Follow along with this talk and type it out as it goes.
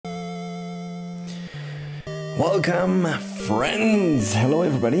Welcome, friends! Hello,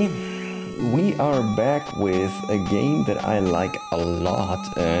 everybody! We are back with a game that I like a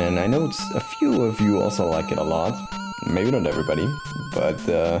lot, and I know a few of you also like it a lot. Maybe not everybody, but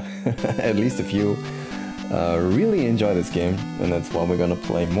at least a few really enjoy this game, and that's why we're gonna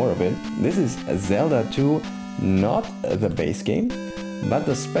play more of it. This is Zelda II, not the base game, but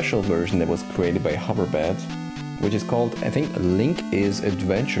the special version that was created by Hoverbat, which is called, I think, Link is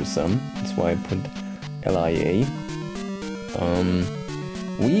Adventuresome. That's why I put LIA.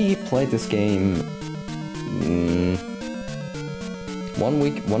 We played this game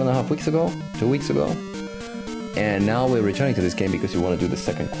 1.5 weeks ago, 2 weeks ago, and now we're returning to this game because we want to do the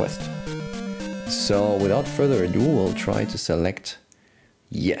second quest. So without further ado, we'll try to select,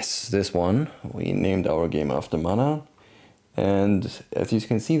 yes, this one. We named our game after Mana, and as you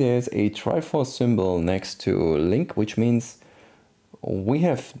can see, there's a Triforce symbol next to Link, which means we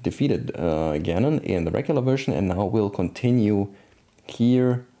have defeated Ganon in the regular version, and now we'll continue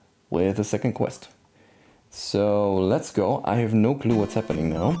here with the second quest. So let's go. I have no clue what's happening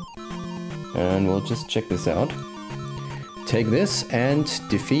now, and we'll just check this out. Take this and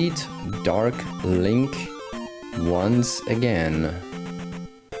defeat Dark Link once again.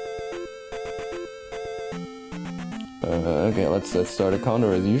 Okay, let's start a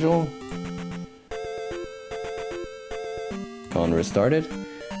counter as usual. Counter started.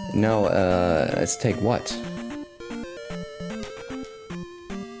 Now let's take what?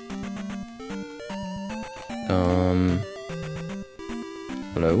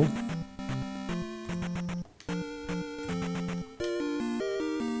 Hello?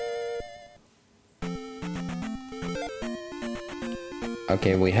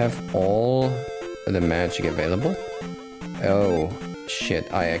 Okay, we have all the magic available. Oh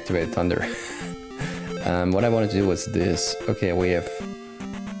shit, I activated thunder. What I wanted to do was this. Okay, we have...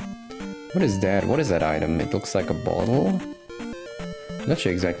 What is that? What is that item? It looks like a bottle. Not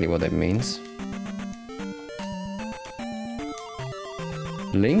sure exactly what that means.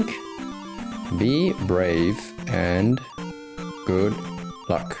 Link, be brave and good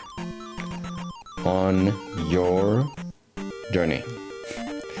luck on your journey.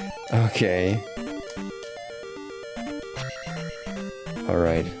 Okay.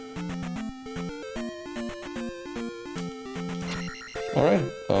 Alright. Alright,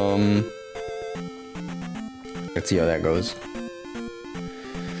 let's see how that goes.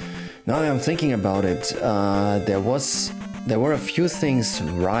 Now that I'm thinking about it, there were a few things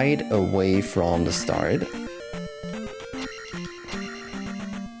right away from the start.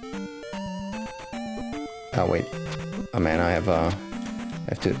 Oh wait, oh man, I have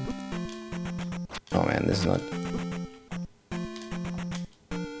to. Oh man, this is not.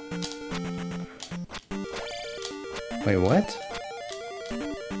 Wait, what?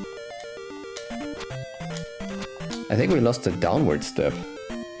 I think we lost a downward step.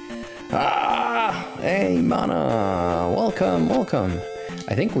 Ah! Hey, Mana! Welcome, welcome!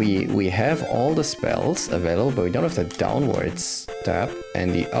 I think we have all the spells available, but we don't have the downward step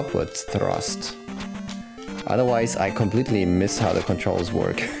and the upward thrust. Otherwise, I completely miss how the controls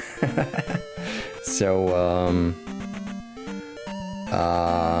work. So,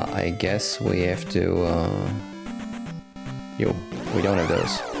 I guess we have to... Yo, we don't have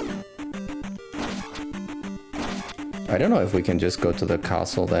those. I don't know if we can just go to the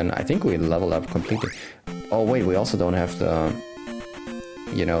castle then. I think we level up completely. Oh wait, we also don't have the...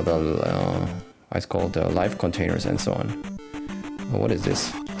 You know, the... it's called the life containers and so on. Oh, what is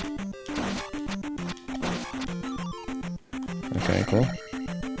this? Okay, cool.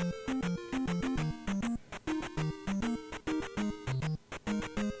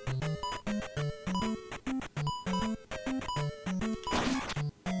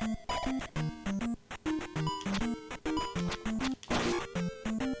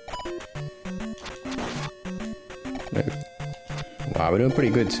 Wow, we're doing pretty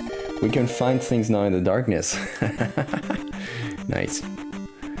good. We can find things now in the darkness. Nice.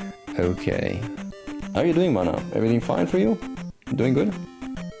 Okay. How are you doing, Mana? Everything fine for you? Doing good?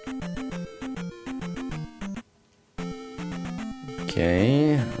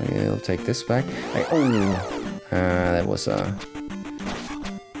 Okay, I'll take this back. That was a...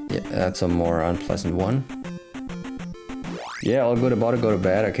 Yeah, that's a more unpleasant one. Yeah, all good about to go to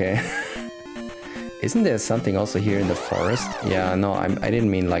bed, okay. Isn't there something also here in the forest? Yeah, no, I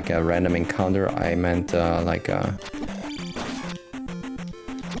didn't mean like a random encounter. I meant like a...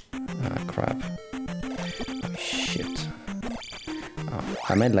 crap. Oh, shit.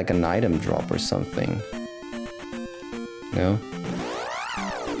 I meant like an item drop or something. No?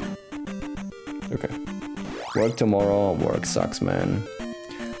 Okay. Work tomorrow. Work sucks, man.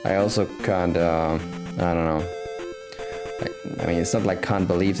 I also can't I don't know. I mean, it's not like can't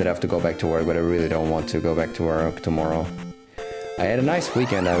believe that I have to go back to work, but I really don't want to go back to work tomorrow. I had a nice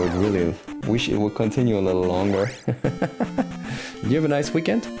weekend. I would really wish it would continue a little longer. Did you have a nice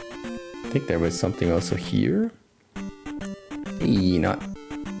weekend? I think there was something also here. Not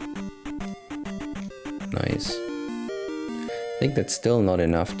nice. I think that's still not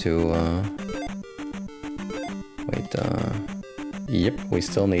enough to wait. Yep, we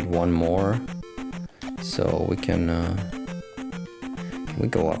still need one more, so we can we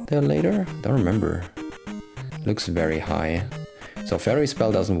go up there later? Don't remember. Looks very high. So fairy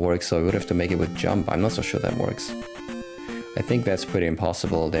spell doesn't work, so we would have to make it with jump. I'm not so sure that works. I think that's pretty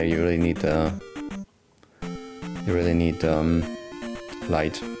impossible. There you really need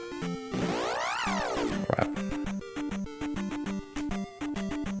light. Crap.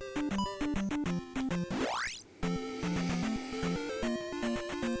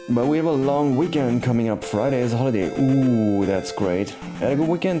 But we have a long weekend coming up. Friday is a holiday. Ooh, that's great. I had a good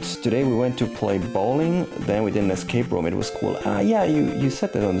weekend. Today we went to play bowling. Then we did an escape room. It was cool. Yeah, you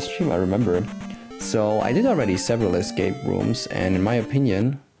said that on the stream, I remember. So I did already several escape rooms, and in my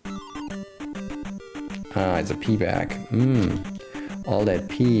opinion... it's a pee bag. All that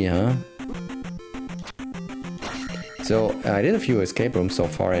pee, huh? So I did a few escape rooms so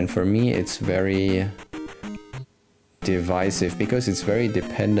far, and for me it's very divisive because it's very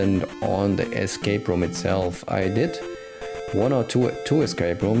dependent on the escape room itself. I did one or two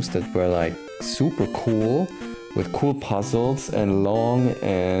escape rooms that were like super cool with cool puzzles and long,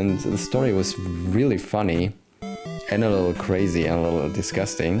 and the story was really funny and a little crazy and a little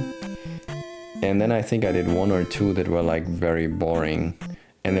disgusting. And then I think I did one or two that were like very boring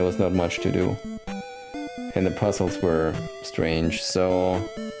and there was not much to do. And the puzzles were strange, so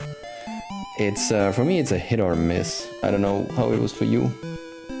it's for me it's a hit or miss. I don't know how it was for you.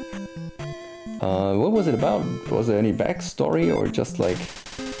 What was it about? Was there any backstory or just like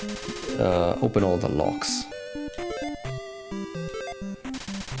open all the locks?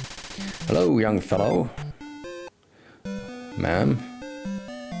 Hello, young fellow. Ma'am.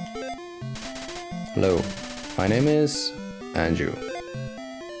 Hello, my name is Andrew.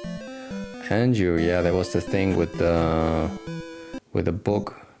 Andrew, yeah, that was the thing with the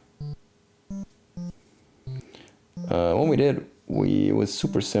book. What we did, it was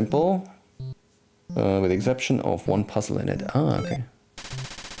super simple, with the exception of one puzzle in it. Ah, okay.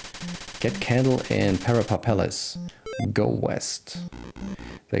 Get candle in Parapapelis. Go west.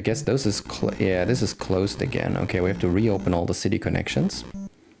 So I guess this is this is closed again. Okay, we have to reopen all the city connections.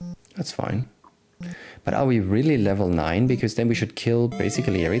 That's fine. But are we really level 9? Because then we should kill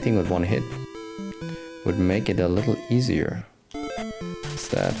basically everything with one hit. Would make it a little easier. What's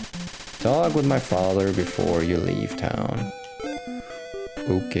that? Talk with my father before you leave town.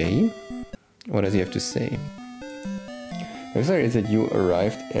 Okay. What does he have to say? The sorry is that you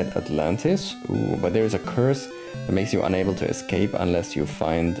arrived at Atlantis. Ooh, but there is a curse that makes you unable to escape unless you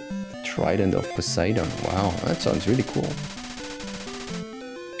find the Trident of Poseidon. Wow, that sounds really cool.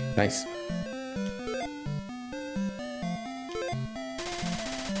 Nice.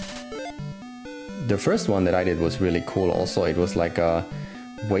 The first one that I did was really cool also. It was like a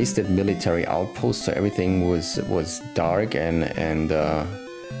wasted military outpost, so everything was dark and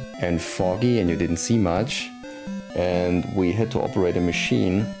foggy and you didn't see much. And we had to operate a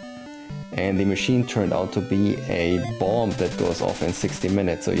machine, and the machine turned out to be a bomb that goes off in 60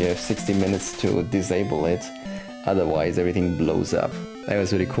 minutes. So you have 60 minutes to disable it, otherwise everything blows up. That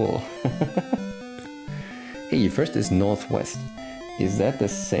was really cool. Hey, first is northwest. Is that the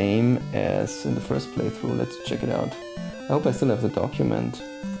same as in the first playthrough? Let's check it out. I hope I still have the document.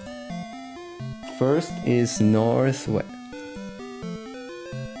 First is northwest.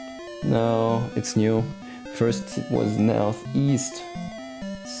 No, it's new. First it was northeast.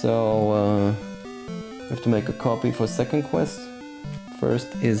 So we have to make a copy for second quest. First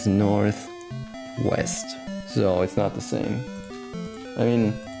is northwest. So it's not the same. I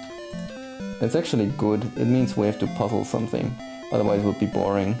mean, it's actually good. It means we have to puzzle something. Otherwise it would be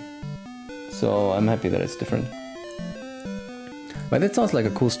boring. So I'm happy that it's different. But that sounds like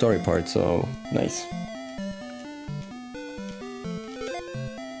a cool story part, so nice.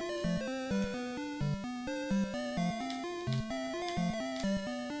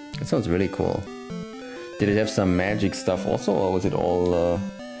 It sounds really cool. Did it have some magic stuff also, or was it all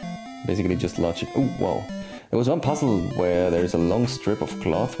basically just logic? Oh, wow. There was one puzzle where there's a long strip of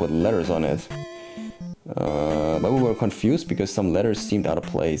cloth with letters on it. But we were confused because some letters seemed out of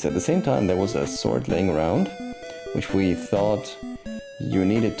place. At the same time, there was a sword laying around, which we thought you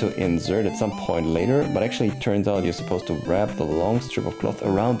needed to insert at some point later, but actually it turns out you're supposed to wrap the long strip of cloth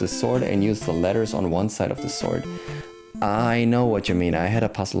around the sword and use the letters on one side of the sword. I know what you mean. I had a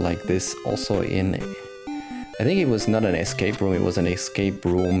puzzle like this also in... I think it was not an escape room, it was an escape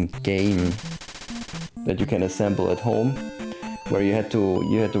room game that you can assemble at home, where you had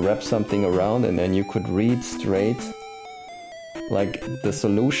to wrap something around and then you could read straight like the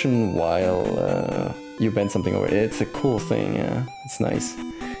solution while you bend something over. It's a cool thing, yeah. It's nice.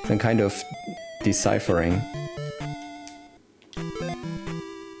 Some kind of deciphering.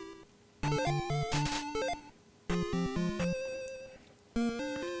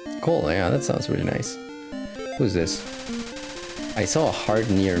 Cool, yeah, that sounds really nice. Who's this? I saw a heart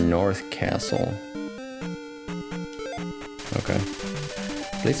near North Castle. Okay.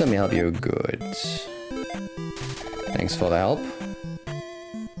 Please let me help you. Good. Thanks for the help.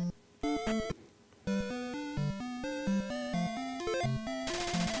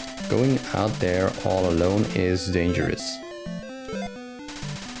 Going out there all alone is dangerous.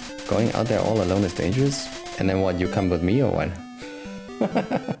 Going out there all alone is dangerous? And then what, you come with me or what?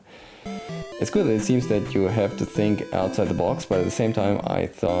 It's good that it seems that you have to think outside the box, but at the same time I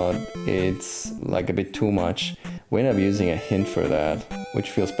thought it's like a bit too much. We end up using a hint for that,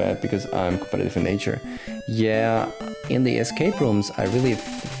 which feels bad because I'm competitive in nature. Yeah, in the escape rooms I really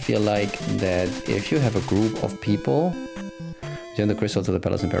feel like that if you have a group of people... Send the crystal to the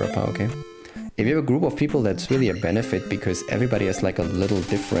palace in Parapa, okay? If you have a group of people, that's really a benefit because everybody has like a little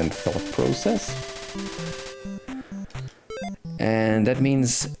different thought process. And that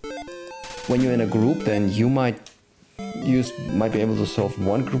means when you're in a group, then you might be able to solve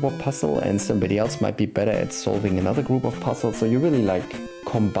one group of puzzle and somebody else might be better at solving another group of puzzles. So you're really like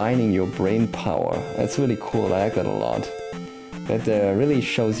combining your brain power. That's really cool. I like that a lot. That really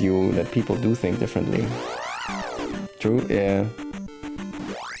shows you that people do think differently. True, yeah.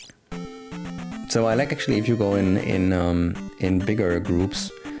 So I like actually if you go in bigger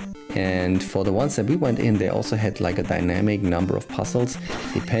groups, and for the ones that we went in, they also had like a dynamic number of puzzles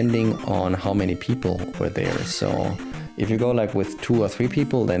depending on how many people were there. So if you go like with 2 or 3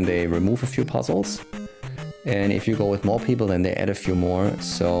 people, then they remove a few puzzles, and if you go with more people, then they add a few more.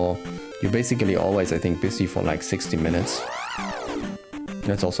 So you're basically always, I think, busy for like 60 minutes.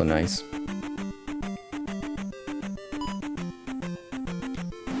 That's also nice.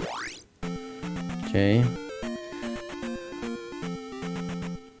 Okay.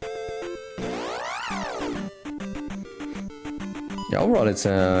 Yeah, overall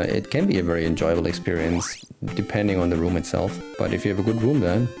it can be a very enjoyable experience depending on the room itself, but if you have a good room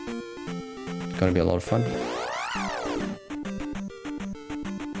then it's gonna be a lot of fun.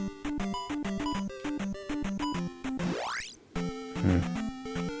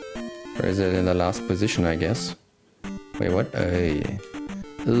 Where is it? In the last position, I guess. Wait, what?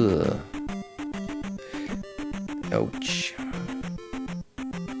 Ugh. Ouch.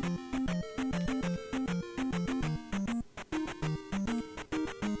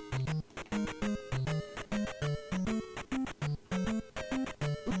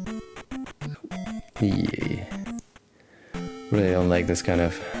 Yeah. Really don't like this kind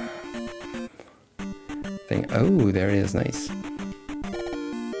of thing. Oh, there it is. Nice.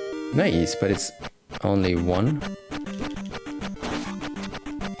 Nice, but it's only 1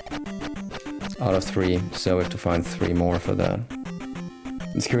 out of 3, so we have to find 3 more for that.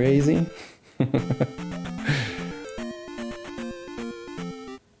 It's crazy.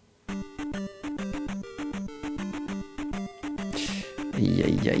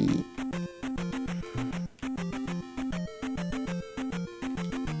 Yay.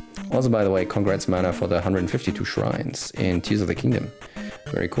 Also, by the way, congrats Mana for the 152 shrines in Tears of the Kingdom.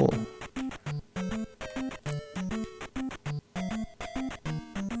 Very cool.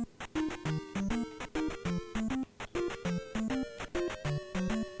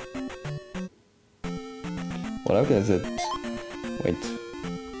 What else is it? Wait.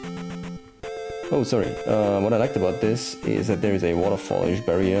 Oh, sorry. What I liked about this is that there is a waterfallish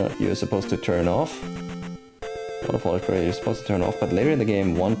barrier you're supposed to turn off. Waterfallish barrier you're supposed to turn off, but later in the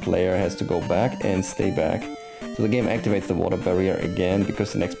game one player has to go back and stay back. So the game activates the water barrier again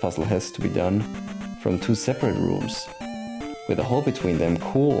because the next puzzle has to be done from 2 separate rooms with a hole between them.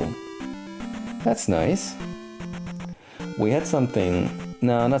 Cool. That's nice. We had something,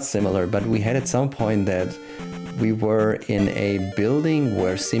 no, not similar, but we had at some point that we were in a building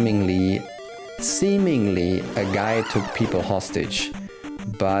where seemingly a guy took people hostage,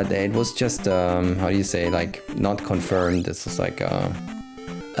 but it was just how do you say, like, not confirmed. This was like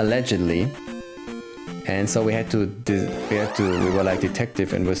allegedly, and so we were like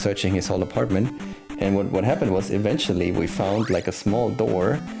detective and we're searching his whole apartment, And what happened was eventually we found like a small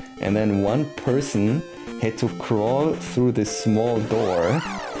door, and then one person had to crawl through this small door,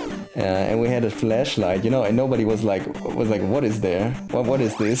 and we had a flashlight, you know, and nobody was like, what is there? What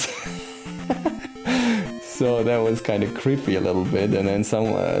is this? So that was kind of creepy a little bit, and then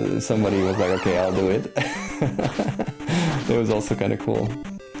somebody was like, okay, I'll do it. That was also kind of cool.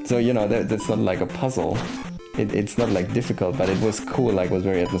 So, you know, that's not like a puzzle. It's not like difficult, but it was cool, like it was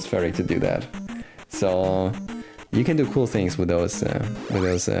very atmospheric to do that. So you can do cool things with those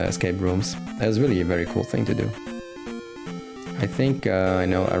escape rooms. That was really a very cool thing to do. I think I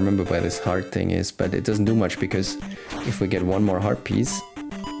remember where this heart thing is, but it doesn't do much because if we get one more heart piece,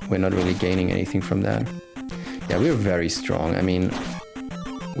 we're not really gaining anything from that. Yeah, we're very strong. I mean,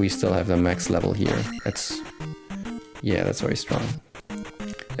 we still have the max level here. That's very strong.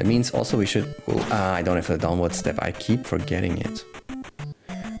 That means also we should... I don't have the downward step. I keep forgetting it.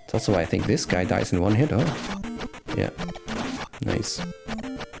 It's also why I think this guy dies in one hit. Oh, yeah. Nice.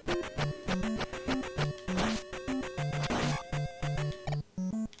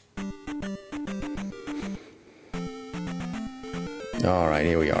 Alright,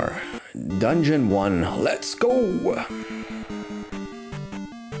 here we are. Dungeon 1. Let's go!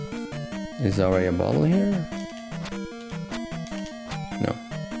 Is there already a bottle here? No.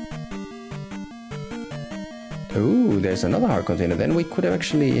 Ooh, there's another heart container. Then we could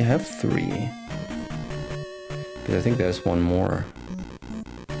actually have 3. Because I think there's one more.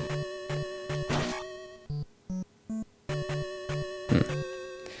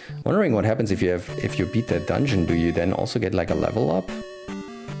 Wondering what happens if you beat that dungeon. Do you then also get like a level up?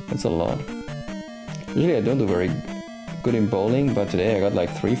 That's a lot. Usually I don't do very good in bowling, but today I got like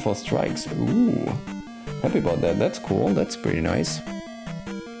 3-4 strikes. Ooh, happy about that. That's cool. That's pretty nice.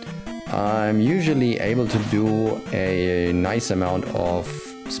 I'm usually able to do a nice amount of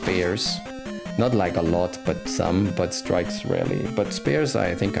spares. Not like a lot, but some, but strikes rarely. But spares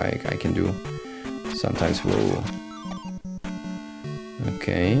I think I can do. Sometimes. Whoa.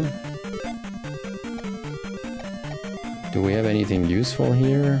 Okay. Do we have anything useful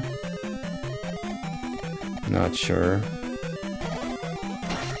here? Not sure.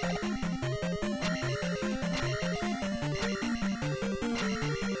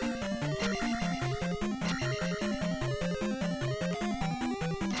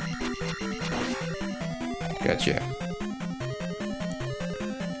 Gotcha.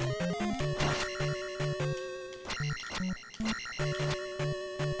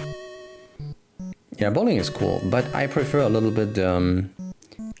 Yeah, bowling is cool, but I prefer a little bit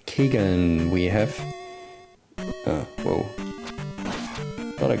Kegan we have. Whoa.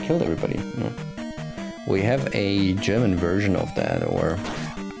 Thought I killed everybody. No. We have a German version of that, or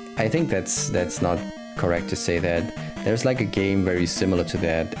I think that's not correct to say that. There's like a game very similar to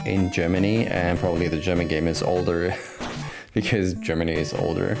that in Germany, and probably the German game is older because Germany is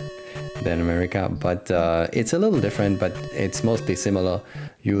older than America, but it's a little different, but it's mostly similar.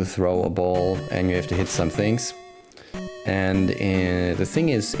 You throw a ball and you have to hit some things. And the thing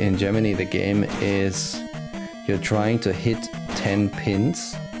is, in Germany the game is you're trying to hit 10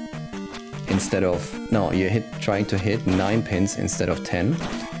 pins instead of... No, you're trying to hit 9 pins instead of 10.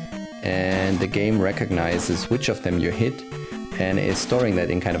 And the game recognizes which of them you hit and is storing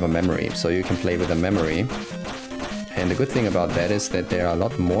that in kind of a memory. So you can play with a memory. And the good thing about that is that there are a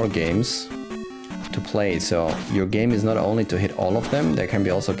lot more games to play. So your game is not only to hit all of them, there can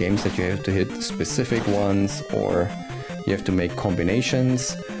be also games that you have to hit specific ones, or you have to make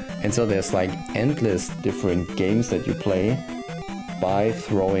combinations. And so there's like endless different games that you play by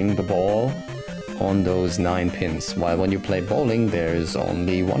throwing the ball on those 9 pins. While when you play bowling, there's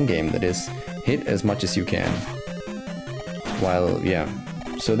only one game, that is hit as much as you can. While, yeah,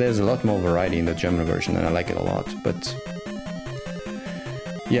 so there's a lot more variety in the German version, and I like it a lot, but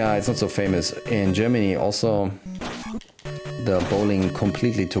yeah, it's not so famous. In Germany also, the bowling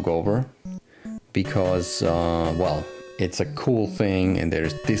completely took over because, well, it's a cool thing, and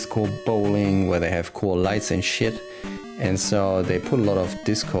there's disco bowling where they have cool lights and shit. And so they put a lot of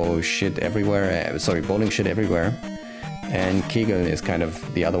disco shit everywhere, bowling shit everywhere. And Kegel is kind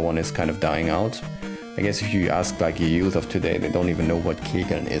of, the other one is kind of dying out. I guess if you ask like the youth of today, they don't even know what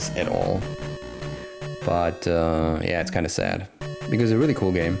Kegel is at all. But yeah, it's kind of sad, because it's a really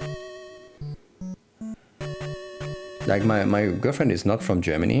cool game. Like my girlfriend is not from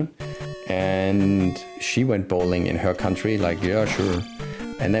Germany, and she went bowling in her country, like, yeah, sure.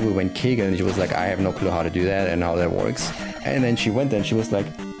 And then we went Kegel, and she was like, I have no clue how to do that and how that works. And then she went there and she was like,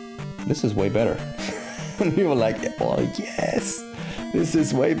 this is way better. And we were like, oh yes, this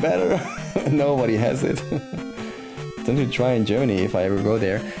is way better. Nobody has it. Don't you try in Germany if I ever go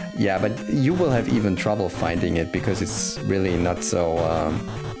there. Yeah, but you will have even trouble finding it because it's really not so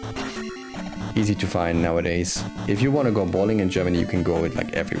easy to find nowadays. If you want to go bowling in Germany, you can go it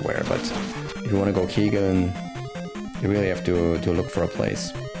like everywhere, but if you want to go kegeln, you really have to look for a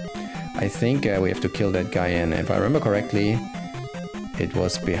place. I think we have to kill that guy, and if I remember correctly, it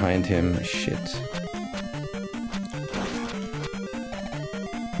was behind him. Shit.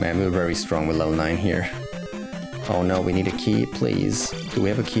 Man, we're very strong with level 9 here. Oh no, we need a key, please. Do we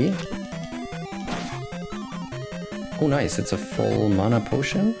have a key? Oh nice, it's a full mana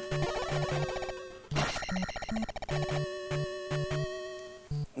potion.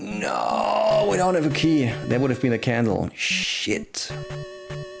 No, we don't have a key. That would have been a candle. Shit.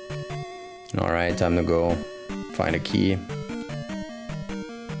 Alright, time to go find a key.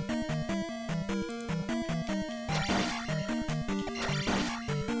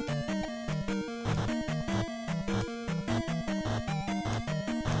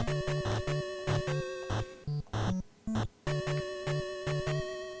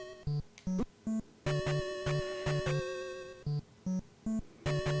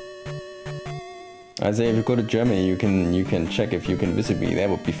 I say if you go to Germany, you can check if you can visit me. That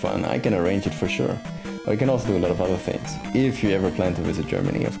would be fun. I can arrange it for sure. Or you can also do a lot of other things. If you ever plan to visit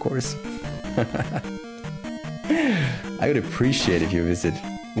Germany, of course. I would appreciate if you visit.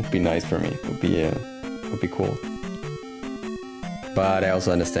 Would be nice for me. Would be cool. But I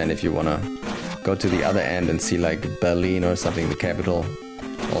also understand if you wanna go to the other end and see like Berlin or something, the capital,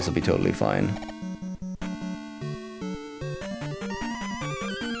 also be totally fine.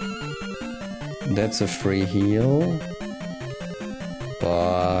 That's a free heal,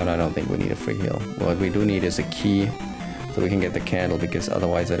 but I don't think we need a free heal. What we do need is a key, so we can get the candle, because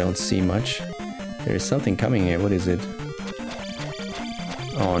otherwise I don't see much. There's something coming here, what is it?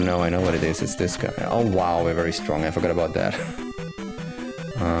 Oh no, I know what it is, it's this guy. Oh wow, we're very strong, I forgot about that.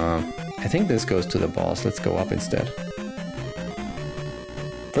 I think this goes to the boss, let's go up instead.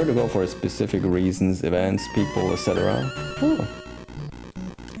 Prefer to go for specific reasons, events, people, etc. Oh.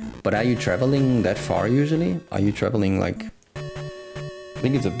 But are you traveling that far usually? Are you traveling like... I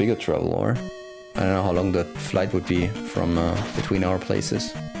think it's a bigger travel, or... I don't know how long the flight would be from between our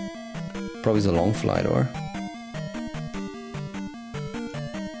places. Probably it's a long flight, or...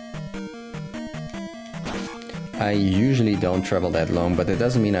 I usually don't travel that long, but that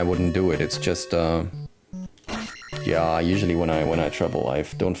doesn't mean I wouldn't do it. It's just... yeah, usually when I travel, I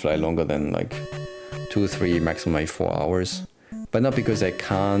don't fly longer than like 2, 3, maximum like 4 hours. But not because I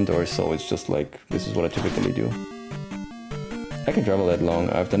can't or so, it's just like, this is what I typically do. I can travel that long,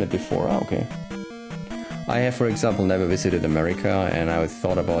 I've done it before, okay. I have, for example, never visited America, and I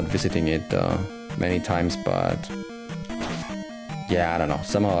thought about visiting it many times, but... yeah, I don't know,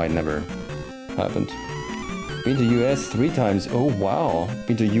 somehow it never happened. Been to US 3 times, oh wow.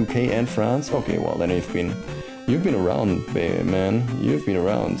 Been to UK and France, okay, well then you've been around, man, you've been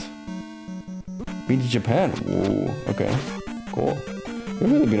around. Been to Japan, whoa, okay. Cool. You've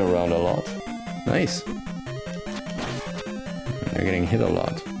really been around a lot. Nice. You're getting hit a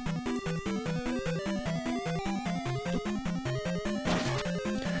lot.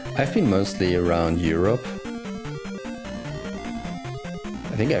 I've been mostly around Europe.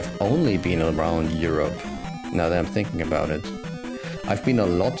 I think I've only been around Europe, now that I'm thinking about it. I've been a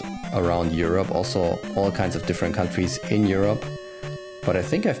lot around Europe, also all kinds of different countries in Europe, but I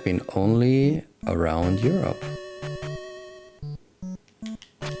think I've been only around Europe.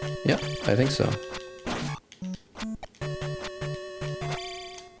 Yeah, I think so.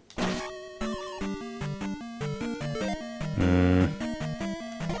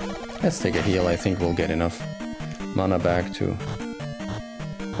 Let's take a heal, I think we'll get enough mana back too.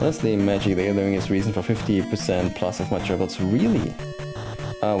 Honestly, Magic the Gathering is reason for 50% plus of my travels, really?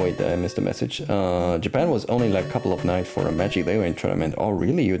 Oh wait, I missed a message. Japan was only like a couple of nights for a Magic the Gathering tournament. Oh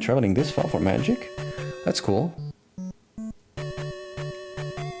really? You're traveling this far for Magic? That's cool.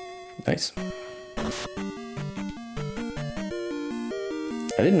 Nice.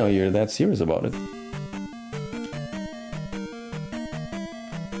 I didn't know you're that serious about it.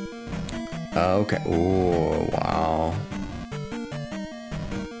 Okay. Oh, wow.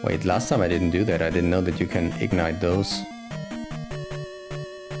 Wait, last time I didn't do that. I didn't know that you can ignite those.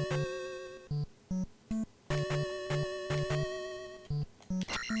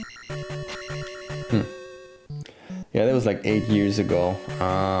 Yeah, that was like 8 years ago.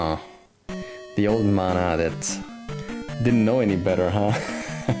 Ah. The old mana that didn't know any better, huh?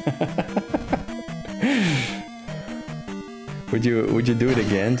 Would you do it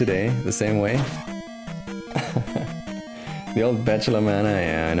again today, the same way? The old bachelor mana,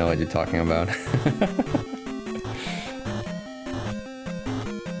 yeah, I know what you're talking about.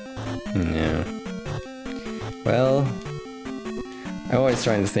 was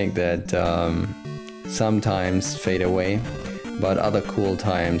trying to think that sometimes fade away, but other cool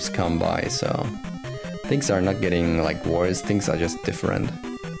times come by, so things are not getting like worse, things are just different.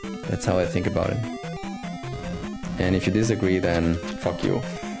 That's how I think about it. And if you disagree, then fuck you.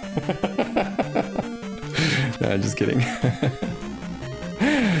 No, just kidding.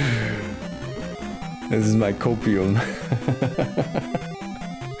 This is my copium.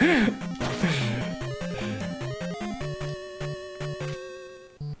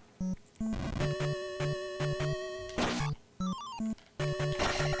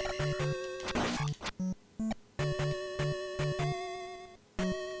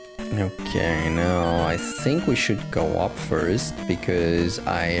 Okay, now I think we should go up first, because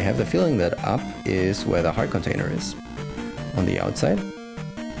I have the feeling that up is where the heart container is. On the outside.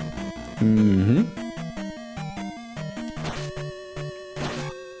 Mm-hmm.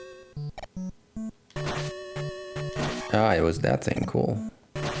 Ah, it was that thing, cool.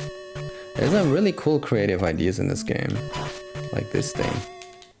 There's some really cool creative ideas in this game. Like this thing.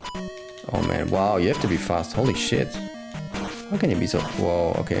 Oh man, wow, you have to be fast, holy shit. How can you be so...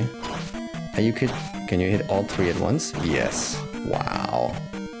 Whoa, okay. Are you kid? Can you hit all three at once? Yes. Wow.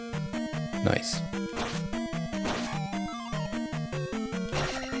 Nice.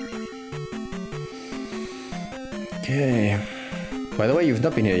 Okay. By the way, you've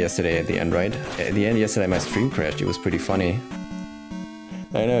not been here yesterday at the end, right? At the end yesterday my stream crashed. It was pretty funny.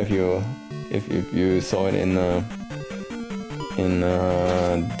 I know if you saw it in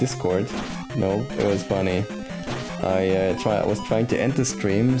Discord. No, it was funny. I was trying to end the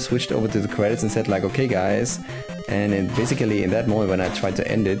stream, switched over to the credits and said like, okay guys, and basically in that moment when I tried to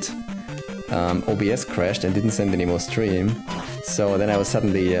end it, OBS crashed and didn't send any more stream. So then I was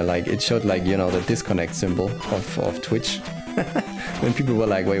suddenly like, it showed like, you know, the disconnect symbol of Twitch. When people were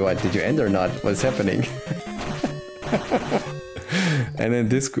like, wait, what, did you end or not? What's happening? And then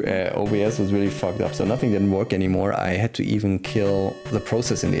this OBS was really fucked up, so nothing didn't work anymore. I had to even kill the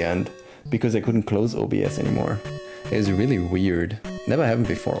process in the end, because I couldn't close OBS anymore. It was really weird. Never happened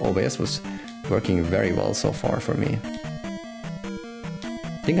before. OBS was working very well so far for me.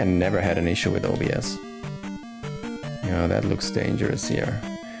 I think I never had an issue with OBS. You know, that looks dangerous here.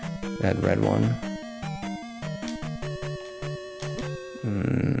 That red one.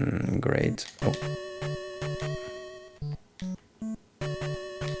 Great. Oh.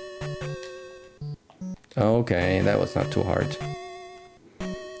 Okay, that was not too hard.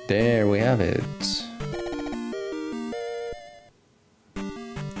 There we have it.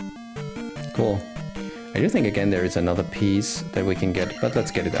 Cool. I do think again there is another piece that we can get, but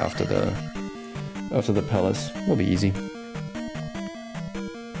let's get it after the palace. Will be easy.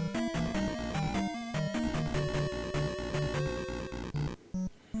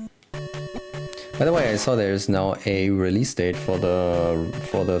 By the way, I saw there's now a release date for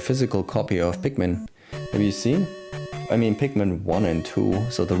the physical copy of Pikmin. Have you seen? I mean Pikmin 1 and 2,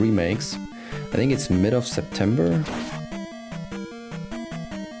 so the remakes. I think it's mid of September.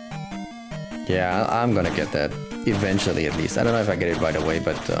 Yeah, I'm gonna get that eventually at least. I don't know if I get it right away,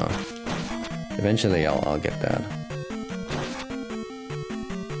 but eventually I'll get that.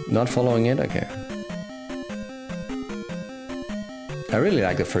 Not following it? Okay. I really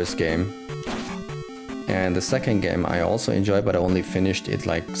like the first game. And the second game I also enjoyed, but I only finished it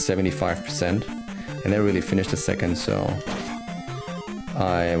like 75%. I never really finished the second, so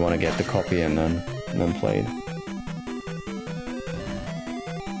I want to get the copy and then play it.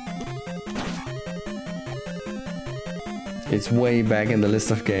 It's way back in the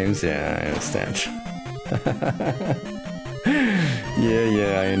list of games. Yeah, I understand.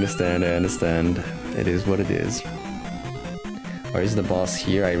 Yeah, I understand. It is what it is. Or is the boss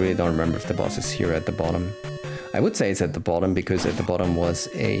here? I really don't remember if the boss is here at the bottom. I would say it's at the bottom because at the bottom was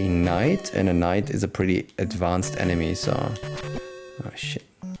a knight, and a knight is a pretty advanced enemy, so... Oh shit.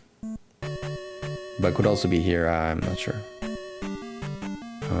 But it could also be here, I'm not sure.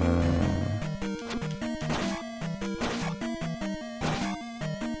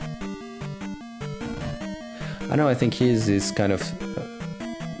 I know, I think he is this kind of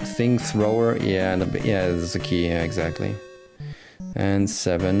thing thrower. Yeah, yeah, there's a key, yeah, exactly. And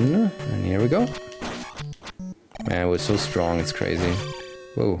 7, and here we go. Man, it was so strong, it's crazy.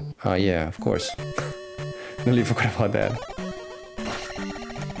 Whoa, yeah, of course. Nearly forgot about that.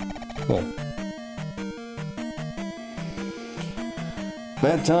 Cool.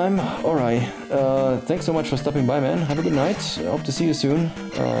 Bad time? Alright. Thanks so much for stopping by, man. Have a good night. Hope to see you soon.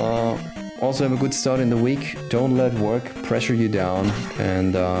 Also have a good start in the week. Don't let work pressure you down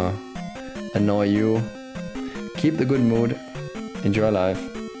and annoy you. Keep the good mood. Enjoy life.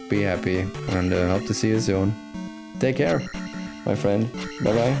 Be happy. And hope to see you soon. Take care. my friend.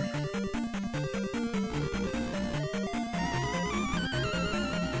 Bye-bye.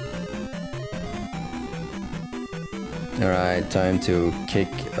 Alright, time to kick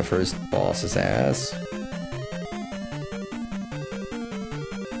a first boss's ass.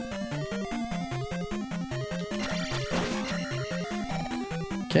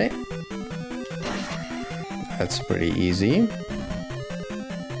 Okay. That's pretty easy.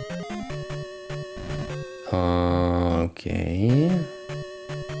 Okay.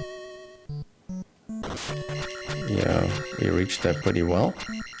 Yeah, we reached that pretty well.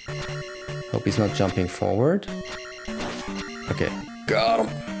 Hope he's not jumping forward. Okay, got him!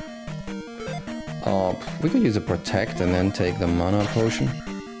 We could use a protect and then take the mana potion.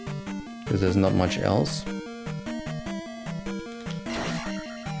 Because there's not much else.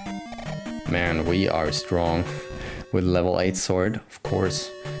 Man, we are strong. With level 8 sword, of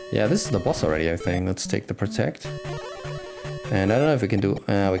course. Yeah, this is the boss already, I think. Let's take the protect. And I don't know if we can do...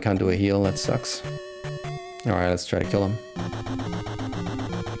 we can't do a heal, that sucks. Alright, let's try to kill him.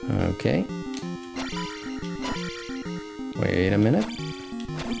 Okay. Wait a minute.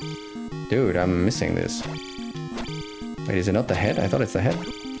 Dude, I'm missing this. Wait, is it not the head? I thought it's the head.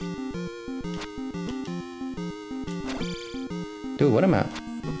 Dude, what am I...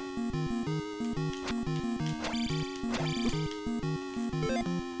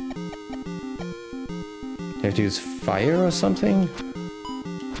 You have to use fire or something?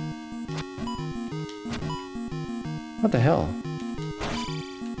 What the hell?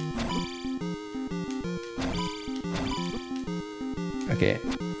 Okay.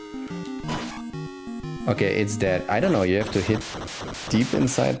 Okay, it's dead. I don't know, you have to hit deep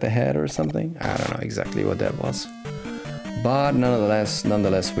inside the head or something? I don't know exactly what that was. But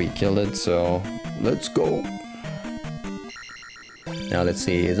nonetheless we killed it, so let's go. Now let's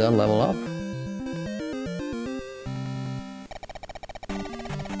see, is that level up?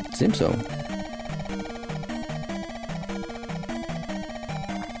 Seems so.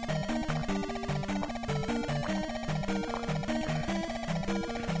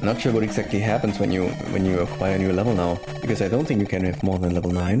 Not sure what exactly happens when you acquire a new level now, because I don't think you can have more than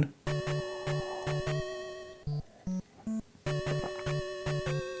level 9.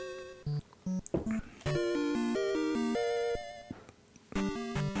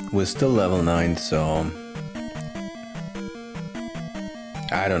 We're still level 9, so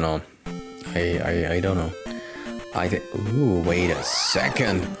I don't know. I don't know. Ooh, wait a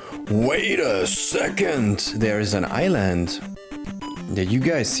second. Wait a second. There is an island. Did you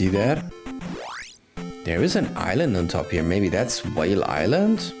guys see that? There is an island on top here. Maybe that's Whale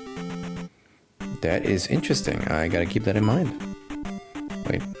Island? That is interesting. I gotta keep that in mind.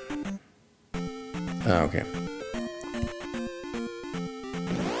 Wait. Ah, okay.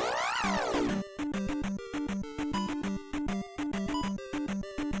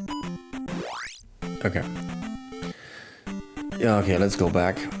 Okay. Yeah, okay, let's go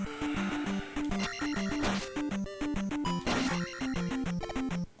back.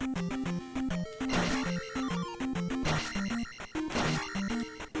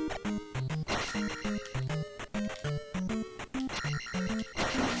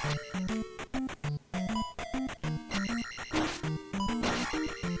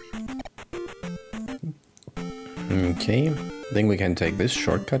 Okay, I think we can take this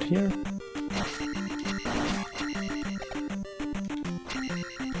shortcut here.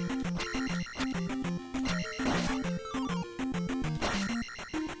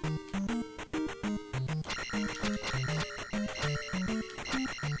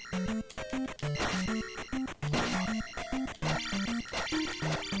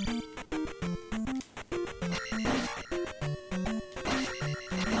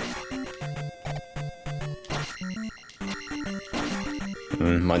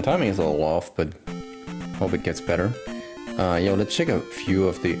 My timing is a little off, but hope it gets better. Yo, let's check a few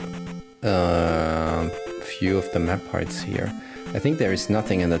of the map parts here. I think there is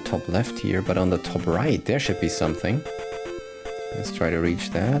nothing in the top left here, but on the top right there should be something. Let's try to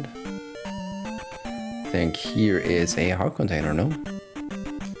reach that. I think here is a heart container, no?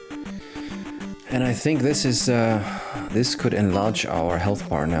 And I think this is this could enlarge our health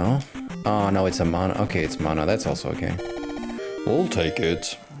bar now. Oh no, it's a mana. Okay, it's mana. That's also okay. We'll take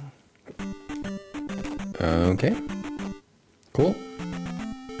it. Okay. Cool.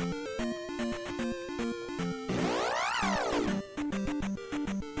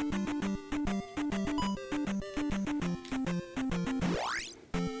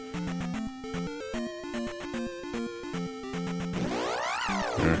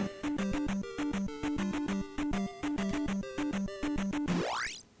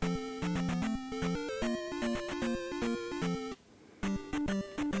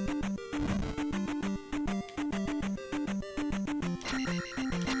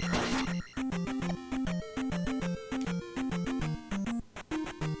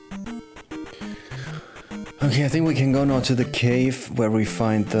 Okay, I think we can go now to the cave where we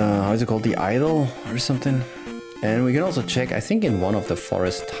find the, how is it called, the idol or something? And we can also check, I think in one of the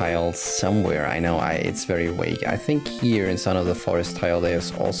forest tiles somewhere, I know it's very vague. I think here in some of the forest tile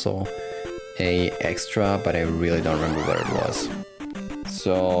there's also a extra, but I really don't remember where it was.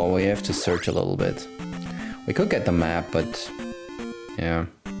 So we have to search a little bit. We could get the map, but yeah,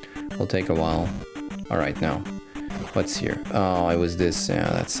 will take a while. Alright, now, what's here? Oh, it was this, yeah,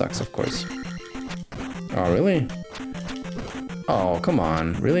 that sucks, of course. Oh, really? Oh, come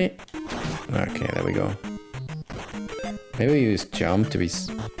on, really? Okay, there we go. Maybe we use jump to be...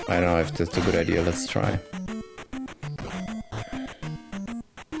 I don't know if that's a good idea, let's try.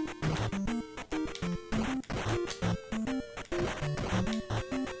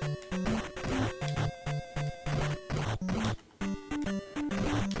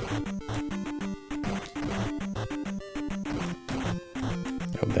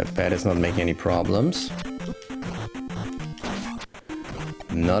 Hope that bat is not making any problems.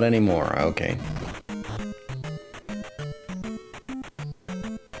 Not anymore, okay.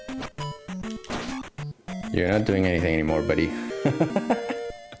 You're not doing anything anymore, buddy.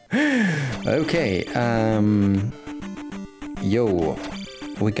 Okay, yo,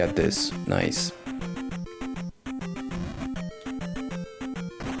 we got this, nice.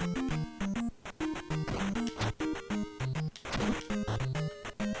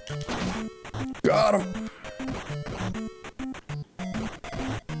 Got him!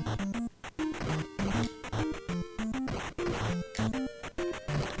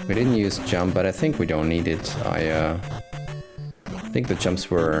 We didn't use jump, but I think we don't need it. I think the jumps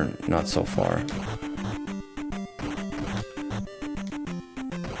were not so far.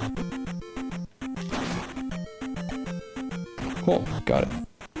 Cool, got it.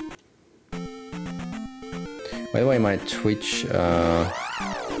 By the way, my Twitch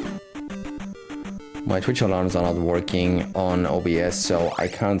alarms are not working on OBS, so I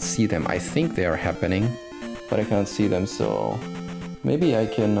can't see them. I think they are happening, but I can't see them, so maybe I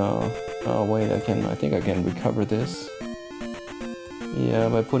can, oh wait, I think I can recover this. Yeah,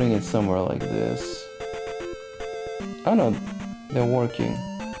 by putting it somewhere like this. Oh no, they're working.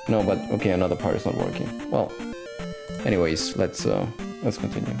 No, but okay, another part is not working. Well, anyways, let's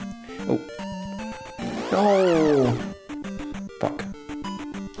continue. Oh. No! Fuck.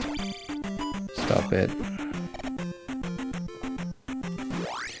 Stop it.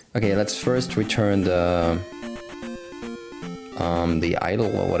 Okay, let's first return the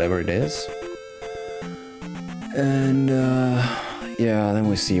idol or whatever it is. And yeah, then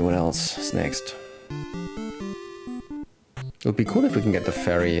we see what else is next. It would be cool if we can get the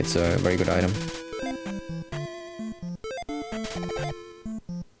ferry, it's a very good item.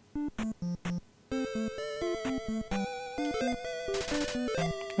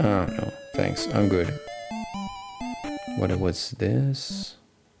 Oh no, thanks, I'm good. What was this?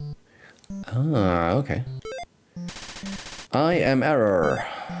 Ah, okay. I am Error.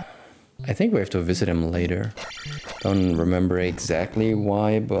 I think we have to visit him later. Don't remember exactly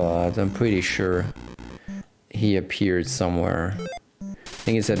why, but I'm pretty sure he appeared somewhere. I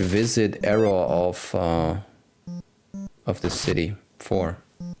think it said visit Error of the city for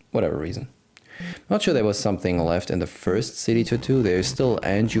whatever reason. Not sure there was something left in the first city to do. There's still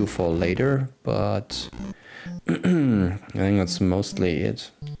Anju for later, but I think that's mostly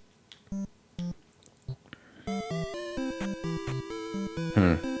it.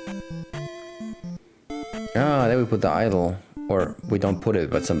 Ah, there we put the idol. Or we don't put it,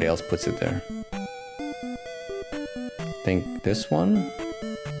 but somebody else puts it there. Think this one?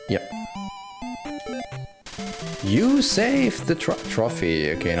 Yep. You saved the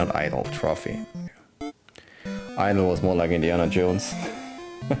trophy. Okay, not idol, trophy. Idol was more like Indiana Jones.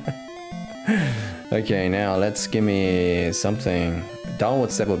 Okay, now let's give me something.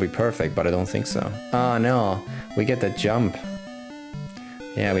 Downward step would be perfect, but I don't think so. Ah, no. We get the jump.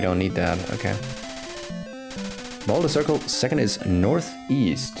 Yeah, we don't need that. Okay. Boulder circle. Second is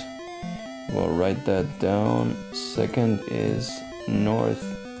northeast. We'll write that down. Second is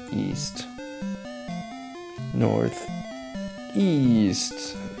northeast. Northeast.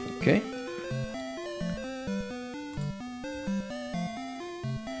 Okay.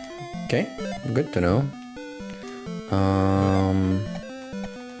 Okay, good to know.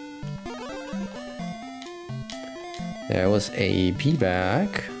 There was a P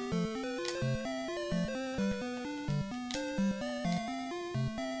back.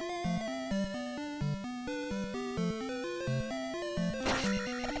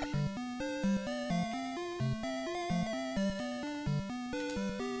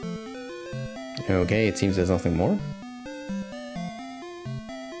 Okay, it seems there's nothing more.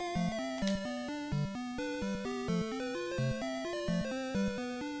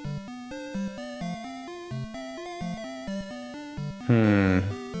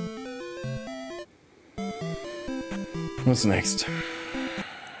 What's next?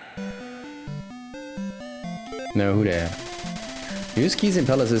 No, who there? Use keys in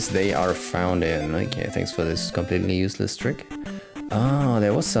palaces they are found in. Okay, thanks for this completely useless trick. Oh,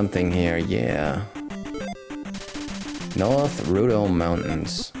 there was something here, yeah. North Rudo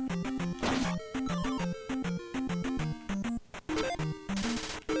Mountains.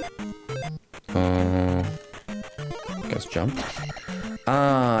 Guess jump.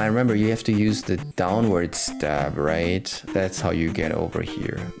 Ah, I remember you have to use the downward stab, right? That's how you get over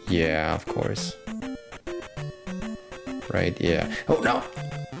here. Yeah, of course. Right, yeah. Oh, no!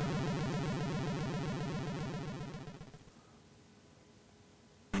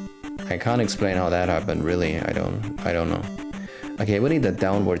 I can't explain how that happened, really. I don't know. Okay, we need the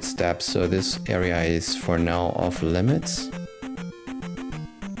downward step, so this area is for now off limits.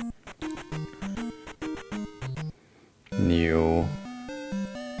 New.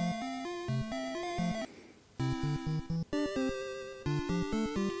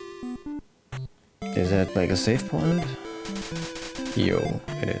 Is that like a save point? Yo,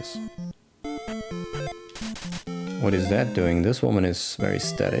 it is. What is that doing? This woman is very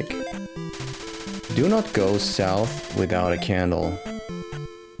static. Do not go south without a candle.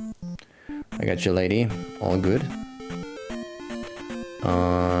 I got you, lady. All good.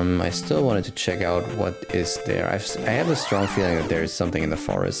 I still wanted to check out what is there. I have a strong feeling that there is something in the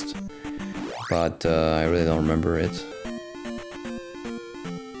forest, but I really don't remember it.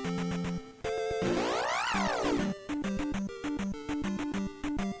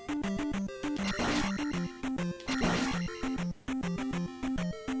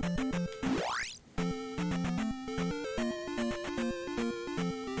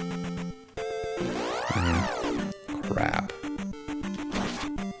 Crap.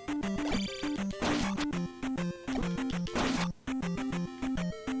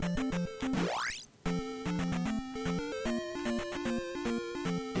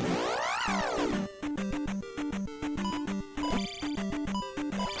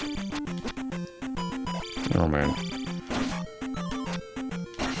 Oh man.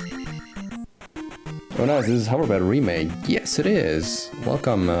 Oh nice, this is Hoverbat remake. Yes it is.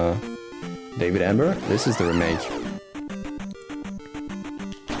 Welcome David Amber. This is the remake.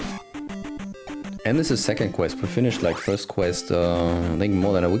 And this is second quest. We finished like first quest I think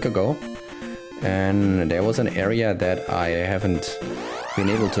more than a week ago. And there was an area that I haven't been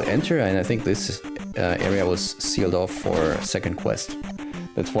able to enter, and I think this area was sealed off for second quest.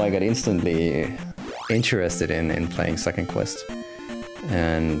 That's why I got instantly interested in playing second quest.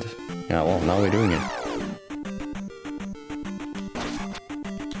 And yeah, well, now we're doing it.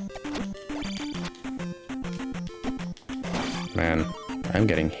 Man, I'm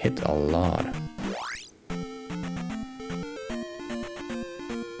getting hit a lot.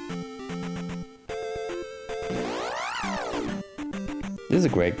 This is a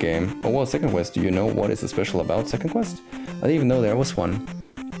great game. Oh well, Second Quest, do you know what is so special about Second Quest? I didn't even know there was one.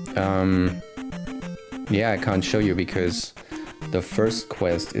 Yeah, I can't show you because the first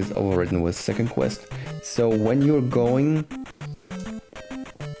quest is overwritten with Second Quest. So when you're going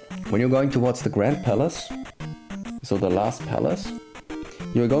towards the Grand Palace, so the last palace,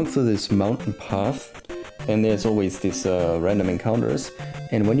 you're going through this mountain path, and there's always these random encounters.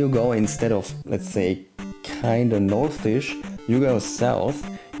 And when you go, instead of, let's say, kinda northish, you go south,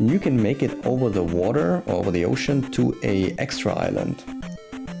 and you can make it over the water or over the ocean to a extra island.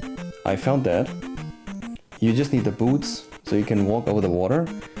 I found that. You just need the boots so you can walk over the water.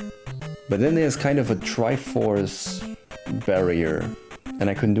 But then there's kind of a Triforce barrier, and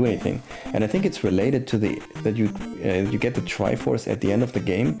I couldn't do anything. And I think it's related to that you get the Triforce at the end of the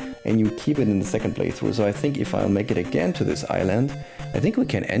game and you keep it in the second playthrough. So I think if I'll make it again to this island, I think we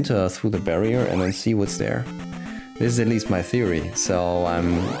can enter through the barrier and then see what's there. This is at least my theory, so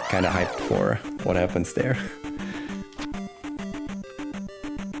I'm kind of hyped for what happens there.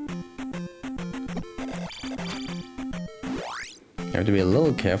 You have to be a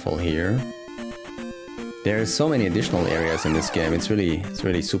little careful here. There are so many additional areas in this game. It's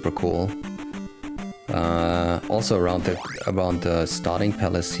really super cool. Also around the starting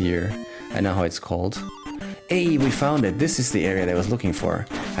palace here. I know how it's called. Hey, we found it. This is the area that I was looking for.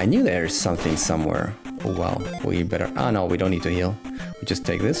 I knew there's something somewhere. Oh wow, we better... Ah no, we don't need to heal. We just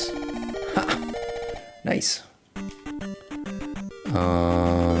take this. Ha! Nice.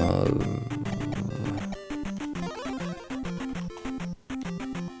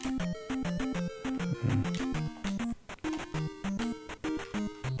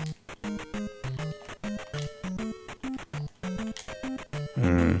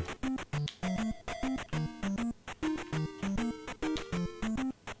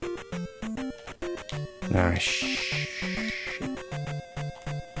 Ah, shh.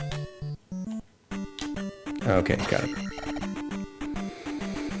 Okay, got it.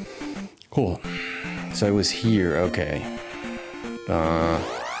 Cool. So it was here, okay. I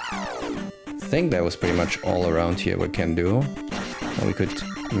think that was pretty much all around here we can do. And we could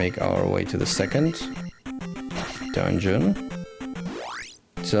make our way to the second dungeon.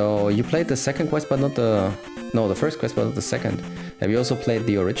 So you played the second quest, but not the... No, the first quest, but not the second. Have you also played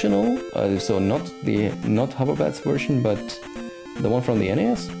the original? So not Hoverbat's version, but the one from the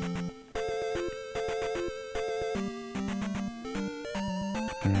NES?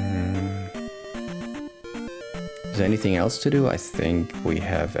 Is there anything else to do? I think we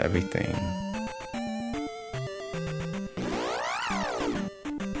have everything.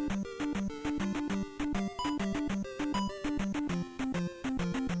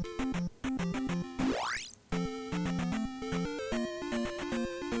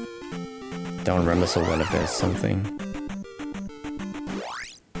 Don't remember so well if there's something.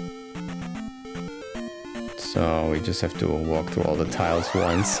 So we just have to walk through all the tiles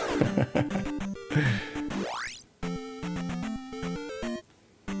once.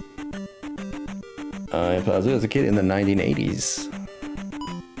 I played as a kid in the 1980s.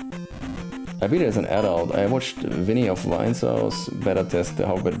 I beat it as an adult. I watched Vinny of Vinesauce beta test the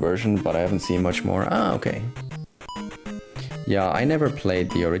Hoverbat version, but I haven't seen much more. Ah, okay. Yeah, I never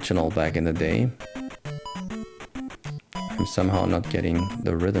played the original back in the day. I'm somehow not getting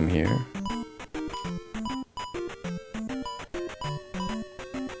the rhythm here.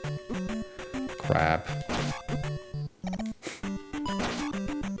 Crap.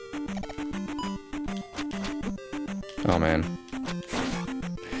 Oh man.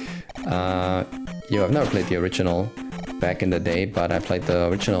 Yo, I've never played the original back in the day, but I played the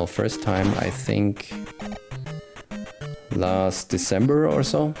original first time, I think, last December or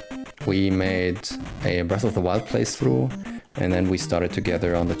so. We made a Breath of the Wild playthrough, and then we started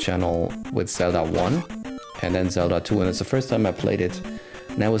together on the channel with Zelda 1 and then Zelda 2, and it's the first time I played it.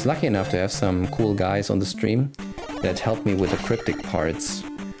 And I was lucky enough to have some cool guys on the stream that helped me with the cryptic parts,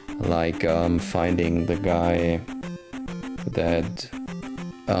 like finding the guy that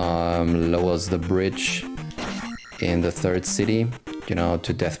lowers the bridge in the third city, you know,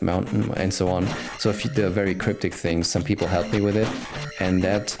 to Death Mountain and so on. So if the very cryptic things, some people helped me with it, and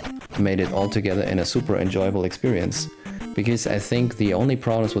that made it all together in a super enjoyable experience. Because I think the only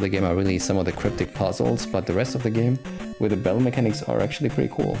problems with the game are really some of the cryptic puzzles, but the rest of the game with the battle mechanics are actually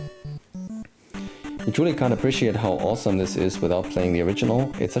pretty cool. You truly can't appreciate how awesome this is without playing the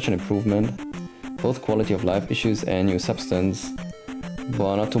original. It's such an improvement, both quality of life issues and new substance,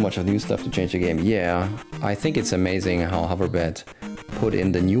 but not too much of new stuff to change the game. Yeah, I think it's amazing how Hoverbat put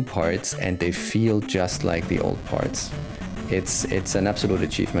in the new parts and they feel just like the old parts. It's an absolute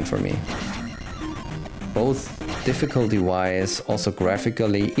achievement for me. Both difficulty-wise, also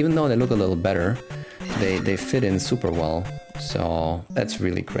graphically, even though they look a little better, they fit in super well. So that's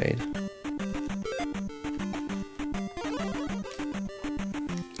really great.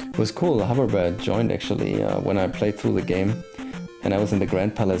 It was cool, Hoverbat joined actually when I played through the game and I was in the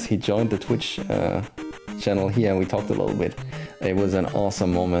Grand Palace. He joined the Twitch channel here and we talked a little bit. It was an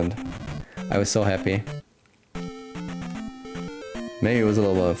awesome moment. I was so happy. Maybe it was a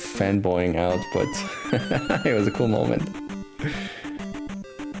little fanboying out, but it was a cool moment.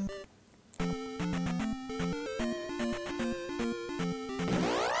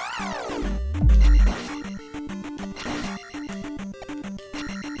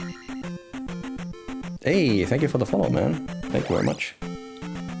 Hey, thank you for the follow, man. Thank you very much.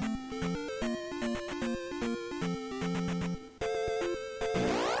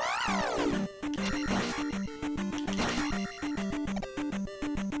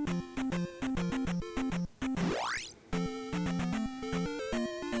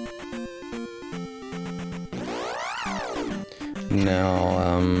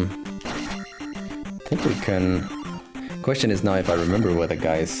 Now, I think we can... Question is now if I remember where the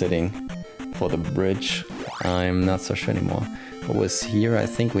guy is sitting for the bridge. I'm not so sure anymore. What was here? I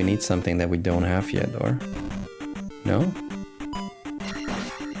think we need something that we don't have yet, or... No?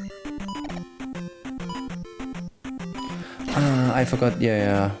 I forgot,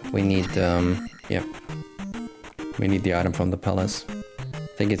 yeah, we need, yeah. We need the item from the palace. I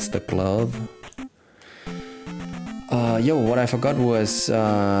think it's the glove. Yo, what I forgot was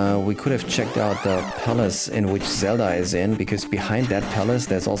we could have checked out the palace in which Zelda is in, because behind that palace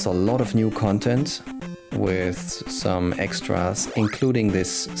there's also a lot of new content with some extras, including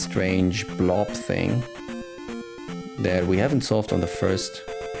this strange blob thing that we haven't solved on the first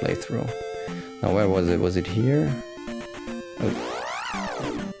playthrough. Now where was it? Was it here? Oh.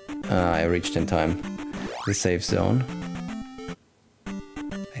 I reached in time. the safe zone.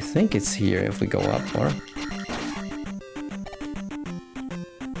 I think it's here if we go up, or...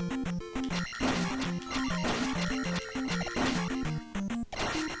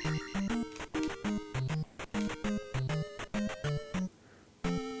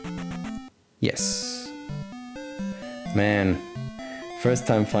 Yes. Man, first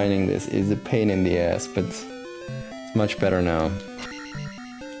time finding this is a pain in the ass, but it's much better now.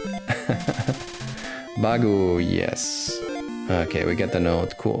 Bagu, yes. Okay, we get the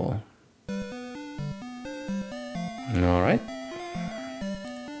note, cool. Alright.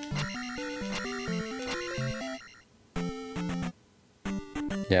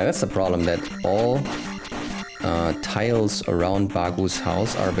 Yeah, that's the problem, that all tiles around Bagu's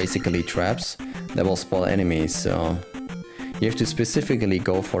house are basically traps that will spawn enemies, so you have to specifically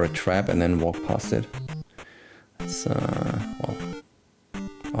go for a trap and then walk past it. It's, well...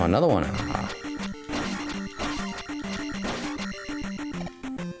 Oh, another one. Ah.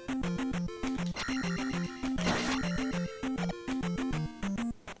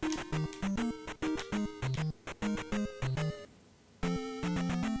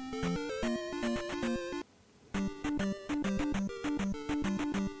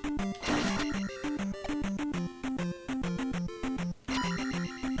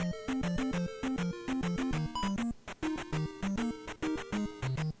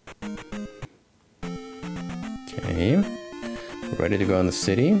 Okay, ready to go in the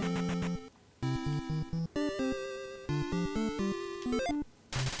city.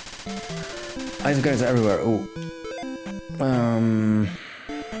 Ice guys everywhere. Oh,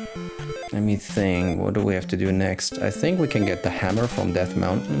 let me think. What do we have to do next? I think we can get the hammer from Death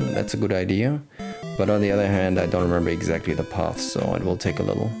Mountain. That's a good idea. But on the other hand, I don't remember exactly the path, so it will take a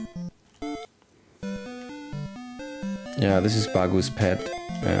little. Yeah, this is Bagu's pet.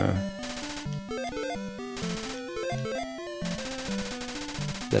 Yeah.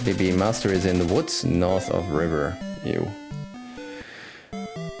 The BB Master is in the woods north of river. Ew.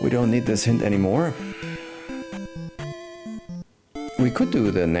 We don't need this hint anymore. We could do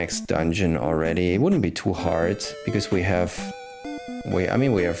the next dungeon already. It wouldn't be too hard because we have... I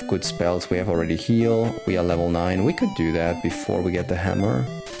mean, we have good spells. We have already heal. We are level 9. We could do that before we get the hammer.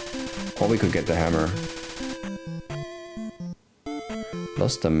 Or we could get the hammer.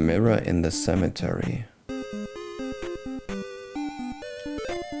 Lost a mirror in the cemetery.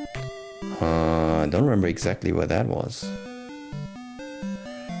 I don't remember exactly where that was.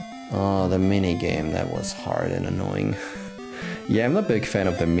 Oh, the mini game. That was hard and annoying. Yeah, I'm not a big fan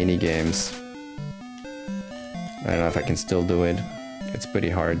of the mini games. I don't know if I can still do it. It's pretty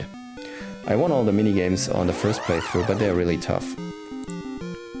hard. I won all the mini games on the first playthrough, but they're really tough.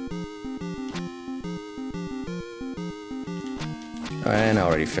 And I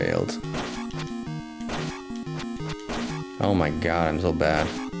already failed. Oh my god, I'm so bad.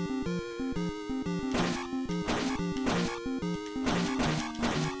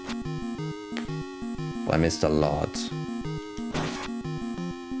 I missed a lot.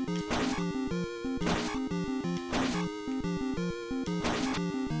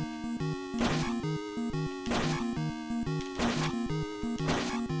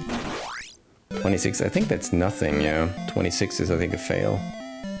 I think that's nothing, yeah. 26 is, I think, a fail.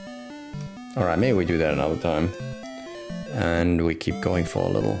 Alright, maybe we do that another time. And we keep going for a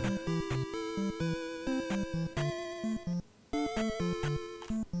little.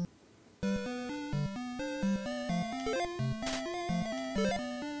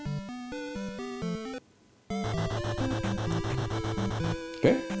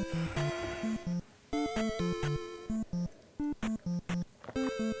 Okay.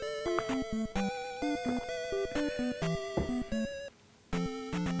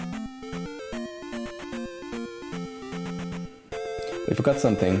 We forgot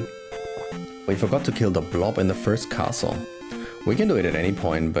something. We forgot to kill the blob in the first castle. We can do it at any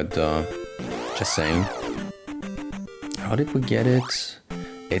point, but just saying. How did we get it?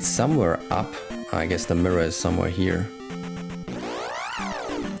 It's somewhere up. I guess the mirror is somewhere here.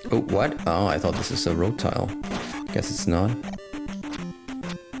 Oh, what? Oh, I thought this is a road tile. Guess it's not.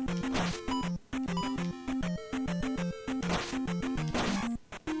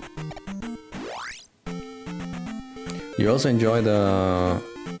 You also enjoy the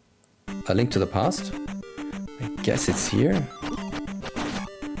A Link to the Past? I guess it's here.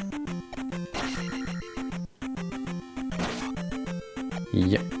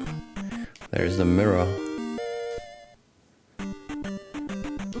 Yep. There's the mirror.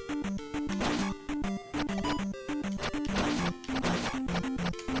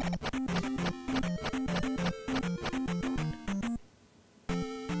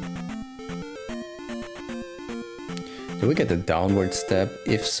 Do we get the downward step?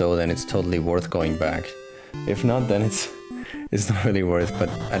 If so, then it's totally worth going back. If not, then it's not really worth, but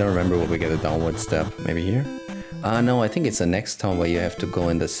I don't remember what we get a downward step. Maybe here? No, I think it's the next town where you have to go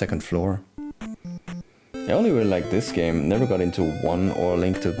in the second floor. I only really like this game. Never got into 1 or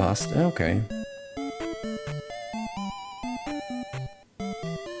Link to the Past. Okay.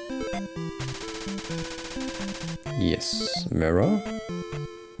 Yes, mirror.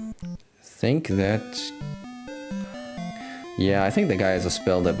 Think that... Yeah, I think the guy has a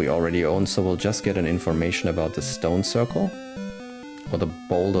spell that we already own, so we'll just get an information about the stone circle. Or the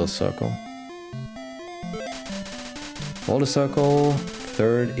boulder circle. Boulder circle,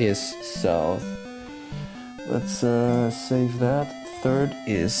 3rd is south. Let's save that. 3rd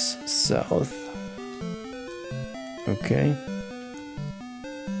is south. Okay.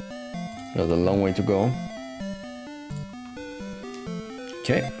 There's a long way to go.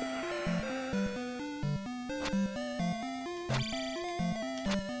 Okay.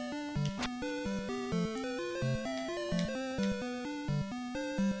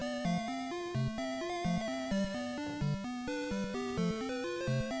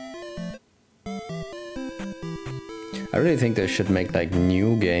 I really think they should make like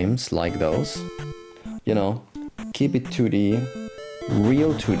new games like those. You know, keep it 2D,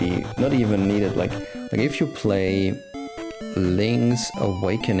 real 2D, not even needed like if you play Link's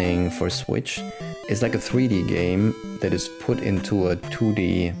Awakening for Switch, it's like a 3D game that is put into a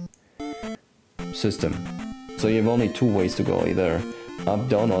 2D system. So you have only 2 ways to go, either up,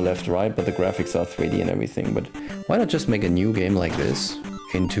 down or left, right, but the graphics are 3D and everything. But why not just make a new game like this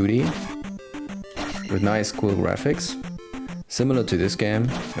in 2D with nice, cool graphics, similar to this game,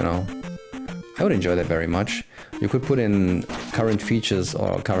 you know? I would enjoy that very much. You could put in current features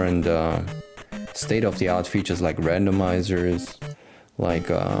or current state-of-the-art features like randomizers, like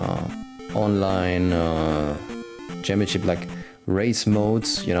online championship, like race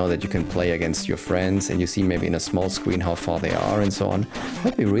modes, you know, that you can play against your friends and you see maybe in a small screen how far they are and so on.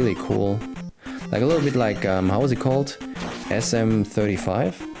 That'd be really cool. Like a little bit like, how was it called?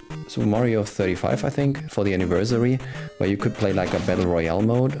 SM35? Super Mario 35, I think, for the anniversary, where you could play like a Battle Royale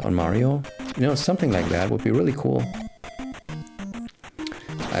mode on Mario. You know, something like that would be really cool.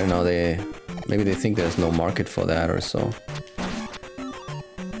 I don't know, maybe they think there's no market for that or so.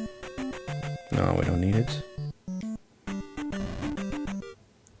 No, we don't need it.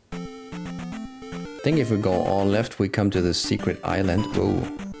 I think if we go all left, we come to the secret island. Whoa.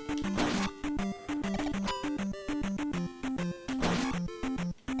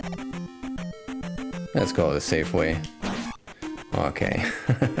 Let's go the safe way. Okay.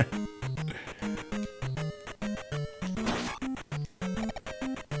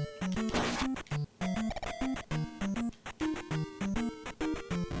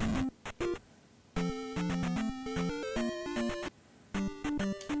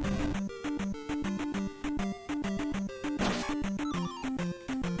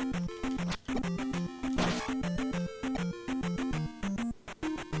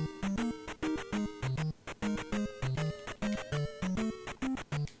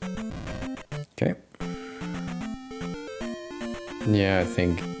 Okay. Yeah, I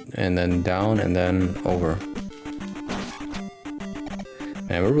think, and then down and then over.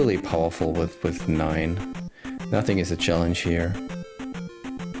 Man, we're really powerful with 9. Nothing is a challenge here.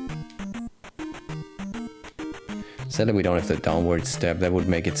 Sadly, we don't have the downward step. That would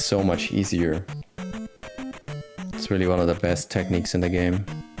make it so much easier. It's really one of the best techniques in the game.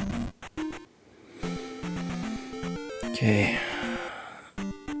 Okay.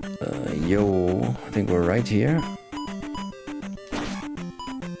 Yo, I think we're right here.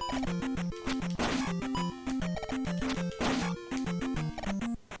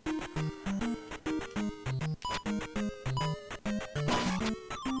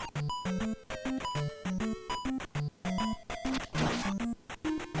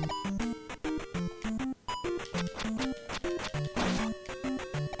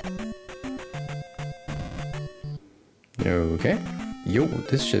 Okay. Yo,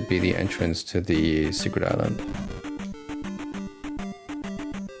 this should be the entrance to the secret island.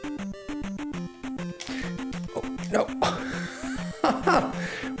 Oh, no!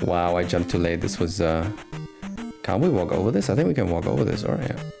 Wow, I jumped too late. This was, Can't we walk over this? I think we can walk over this,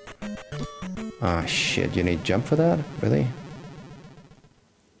 alright. Ah, shit, you need jump for that? Really?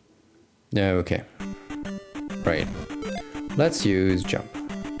 No, okay. Right. Let's use jump.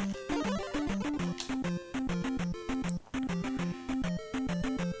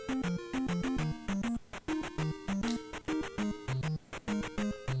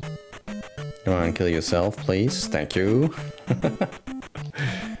 Come on, kill yourself, please. Thank you.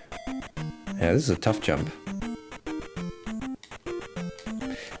 Yeah, this is a tough jump.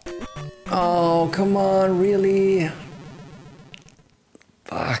 Oh, come on, really?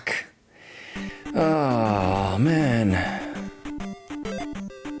 Fuck. Oh, man.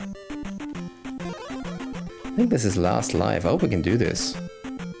 I think this is last life. I hope we can do this.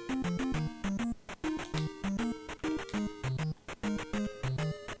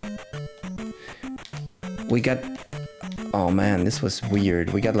 We got... Oh man, this was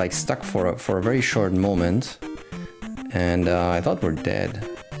weird. We got like stuck for a very short moment. And I thought we're dead.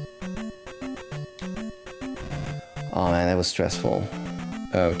 Oh man, that was stressful.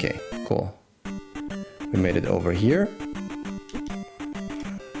 Okay, cool. We made it over here.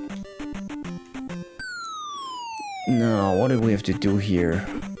 Now, what do we have to do here?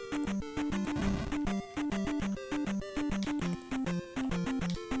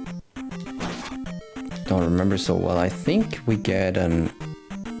 Don't remember so well. I think we get an...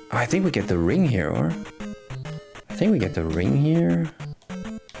 I think we get the ring here, or? I think we get the ring here.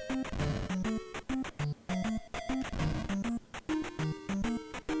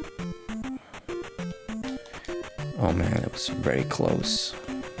 Oh man, it was very close.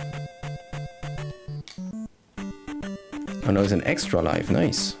 Oh no, it's an extra life,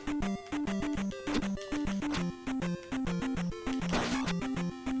 nice.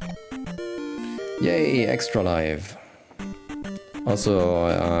 Yay, extra life. Also,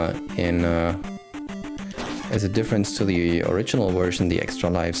 as a difference to the original version, the extra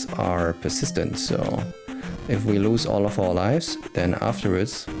lives are persistent, so if we lose all of our lives, then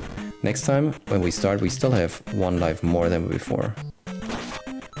afterwards, next time when we start, we still have one life more than before.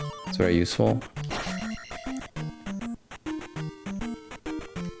 It's very useful.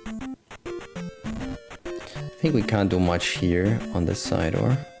 I think we can't do much here on this side,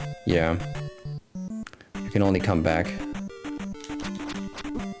 or? Yeah. You can only come back.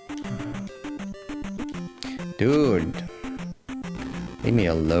 Dude! Leave me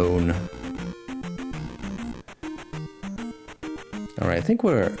alone. Alright, I think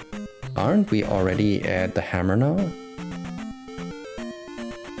we're... Aren't we already at the hammer now?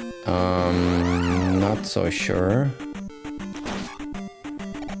 Not so sure.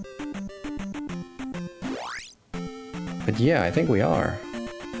 But yeah, I think we are.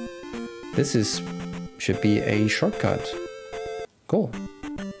 This is... should be a shortcut. Cool.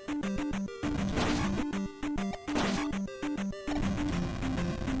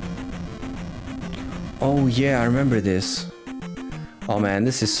 Oh yeah, I remember this. Oh man,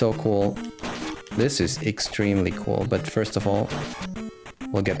 this is so cool. This is extremely cool, but first of all,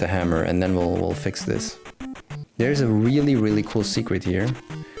 we'll get the hammer and then we'll fix this. There's a really, really cool secret here.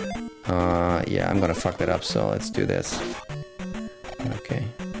 Yeah, I'm gonna fuck that up, so let's do this. Okay.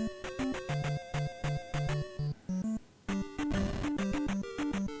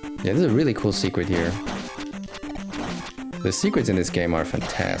 Yeah, this is a really cool secret here. The secrets in this game are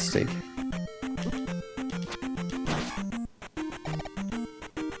fantastic.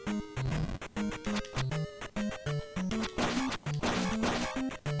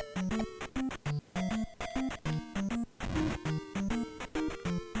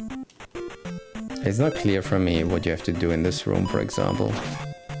 It's not clear for me what you have to do in this room, for example.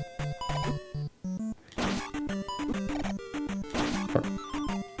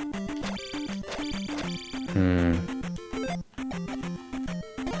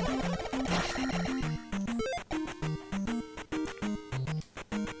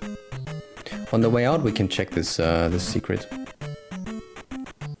 On the way out, we can check this this secret.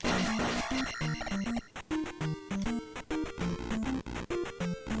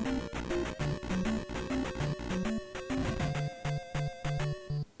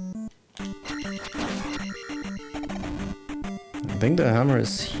 I think the hammer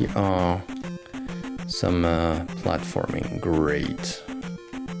is here. Oh, some platforming. Great.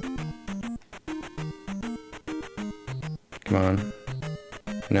 Come on.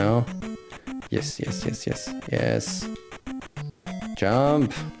 No. Yes, yes, yes, yes, yes.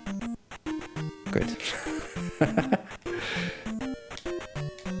 Jump. Good.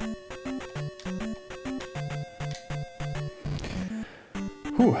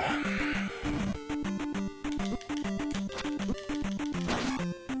 Whew.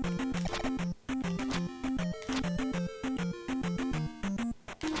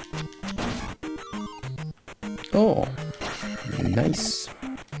 Oh, nice.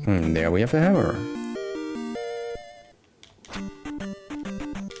 And there we have a hammer.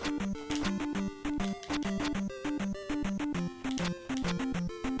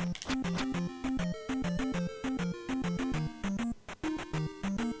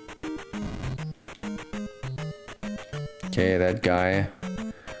 Okay, that guy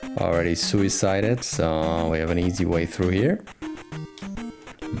already suicided, so we have an easy way through here.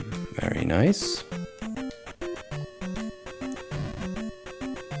 Very nice.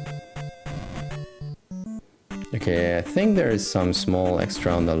 Okay, I think there is some small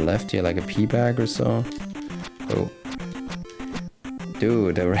extra on the left here, like a pea bag or so. Oh.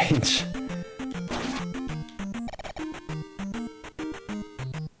 Dude, the range.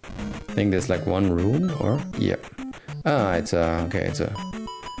 I think there's like one room, or? Yep. Ah, it's a, okay, it's a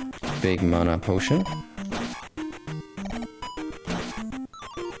big mana potion.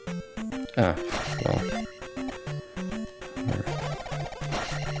 Ah, well.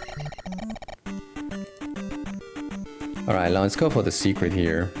 Alright, now let's go for the secret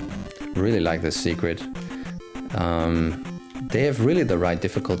here. Really like this secret. They have really the right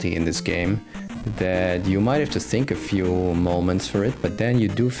difficulty in this game, that you might have to think a few moments for it, but then you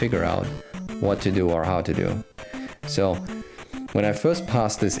do figure out what to do or how to do. So, when I first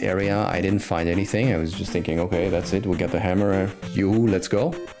passed this area, I didn't find anything. I was just thinking, okay, that's it, we got the hammer, let's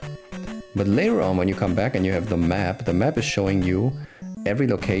go. But later on, when you come back and you have the map is showing you every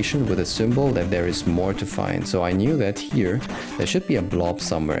location with a symbol that there is more to find. So I knew that here, there should be a blob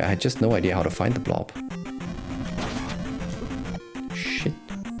somewhere. I had just no idea how to find the blob. Shit.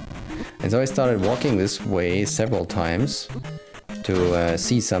 And so I started walking this way several times to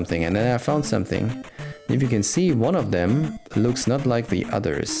see something, and then I found something. If you can see, one of them looks not like the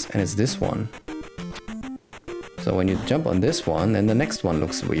others, and it's this one. So when you jump on this one, then the next one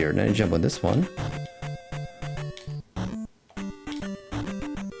looks weird. Then you jump on this one.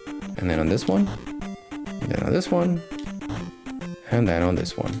 And then on this one. And then on this one. And then on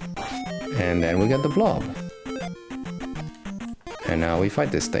this one. And then we got the blob. And now we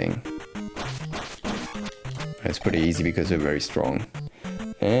fight this thing. It's pretty easy because we're very strong.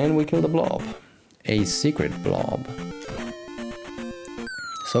 And we kill the blob. A secret blob.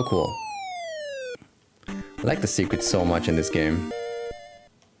 So cool. I like the secrets so much in this game.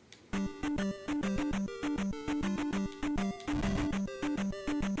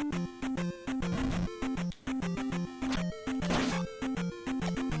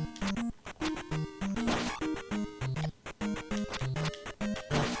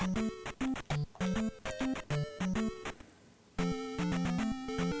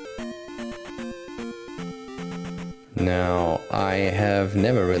 Now, I have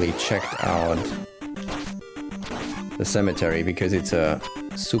never really checked out the cemetery because it's a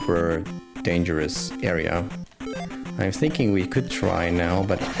super dangerous area. I'm thinking we could try now,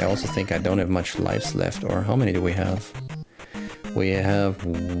 but I also think I don't have much lives left. Or how many do we have? We have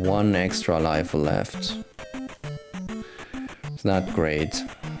 1 extra life left. It's not great.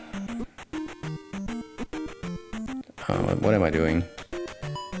 What am I doing?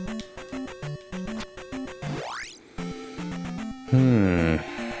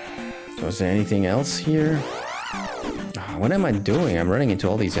 Was there anything else here? What am I doing? I'm running into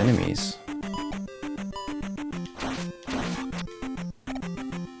all these enemies.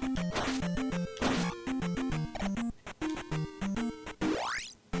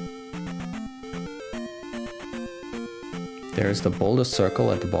 There's the boulder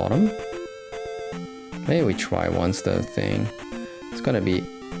circle at the bottom. Maybe we try once the thing. It's gonna be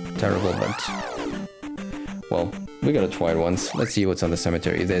terrible, but... well, we gotta try it once. Let's see what's on the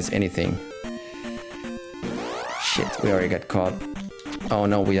cemetery, if there's anything. Shit, we already got caught. Oh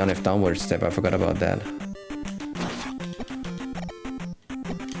no, we don't have downward step, I forgot about that.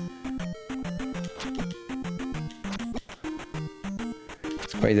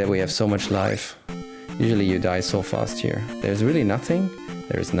 It's crazy that we have so much life. Usually you die so fast here. There's really nothing?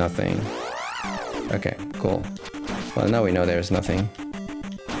 There's nothing. Okay, cool. Well, now we know there's nothing.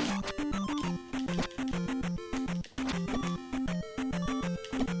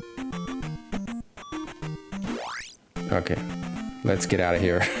 Okay, let's get out of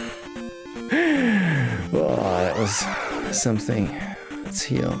here. Oh, that was something. Let's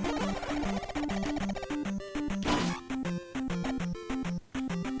heal.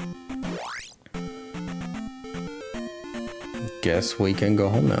 Guess we can go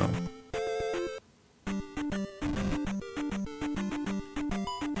home now.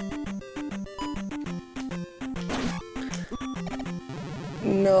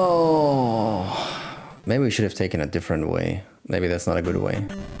 No. Maybe we should have taken a different way. Maybe that's not a good way.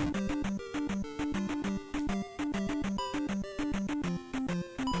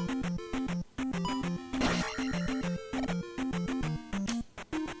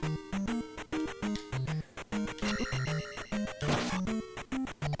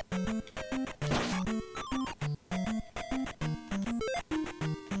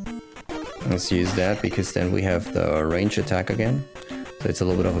 Let's use that because then we have the range attack again. So it's a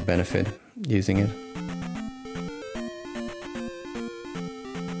little bit of a benefit using it.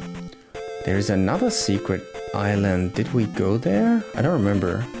 There's another secret island. Did we go there? I don't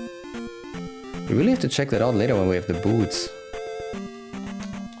remember. We really have to check that out later when we have the boots.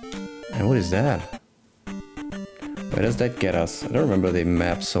 And what is that? Where does that get us? I don't remember the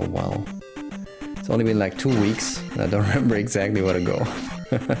map so well. It's only been like 2 weeks, and I don't remember exactly where to go.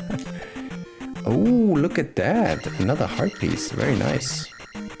 Oh, look at that! Another heart piece. Very nice.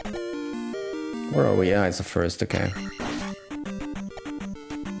 Where are we? Yeah, it's the first. Okay.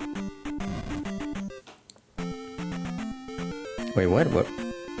 Wait, what? What?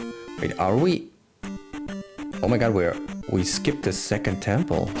 Wait, are we? Oh my god, we skipped the second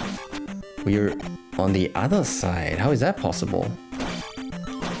temple. We're on the other side. How is that possible?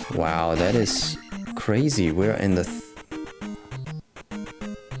 Wow, that is crazy. We're in the...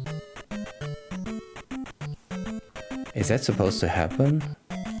 Is that supposed to happen?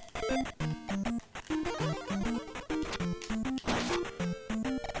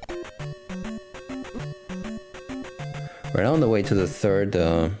 We're on the way to the third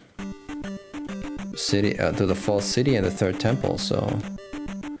city, to the fourth city and the third temple, so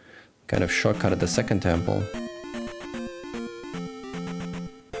kind of shortcut at the second temple.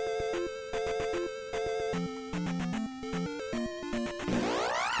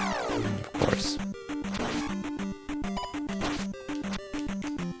 Of course.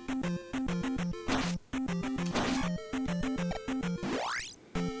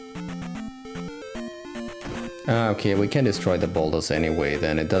 Okay, we can destroy the boulders anyway,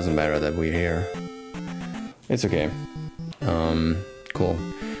 then it doesn't matter that we're here. It's okay. Cool.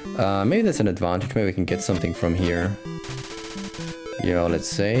 Maybe that's an advantage, maybe we can get something from here. Yo, let's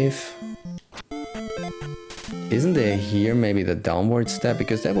save. Isn't there here maybe the downward step?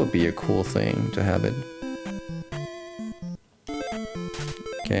 Because that would be a cool thing to have it.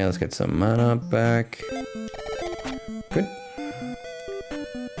 Okay, let's get some mana back. Good.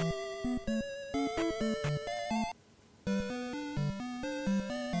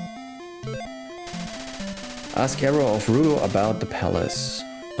 Ask Arrow of Rudo about the palace.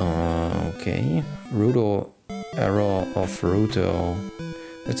 Okay. Arrow of Rudo.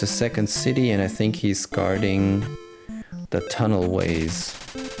 It's a second city and I think he's guarding the tunnel ways.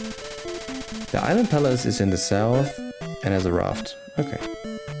 The island palace is in the south and has a raft. Okay.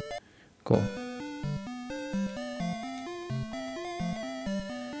 Cool.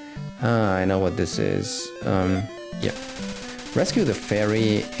 Ah, I know what this is. Yeah. Rescue the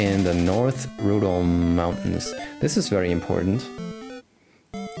ferry in the North Rudo Mountains. This is very important.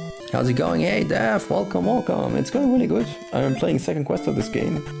 How's it going? Hey Daph, welcome, welcome. It's going really good. I'm playing second quest of this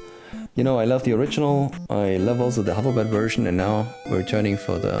game. You know, I love the original. I love also the Hoverbat version, and now we're returning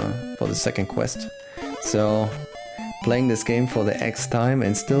for the second quest. So, playing this game for the X time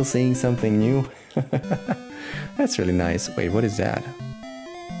and still seeing something new. That's really nice. Wait, what is that?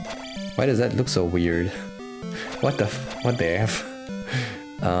 Why does that look so weird? What the F?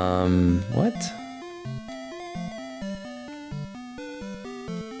 What?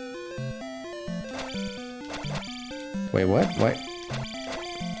 Wait, what? What?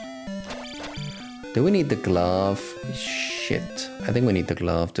 Do we need the glove? Shit. I think we need the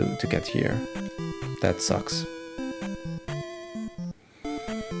glove to get here. That sucks.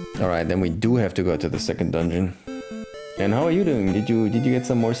 Alright, then we do have to go to the second dungeon. And how are you doing? Did you get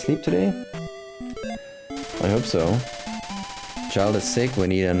some more sleep today? I hope so. Child is sick, we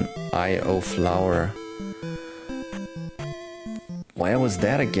need an IO flower. Where was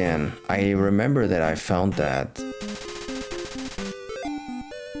that again? I remember that I found that.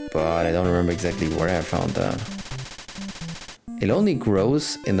 But I don't remember exactly where I found that. It only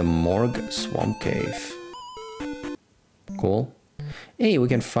grows in the Morgue Swamp Cave. Cool. Hey, we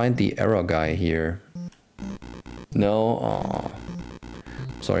can find the arrow guy here. No? Aww.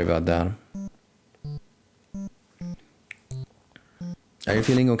 Sorry about that. Are you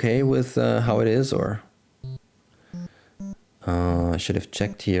feeling okay with how it is, or? I should have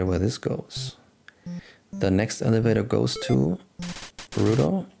checked here where this goes. The next elevator goes to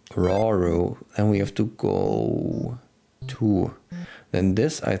Rudo? Rauru. Then we have to go to... Then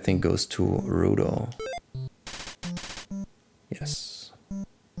this, I think, goes to Rudo. Yes.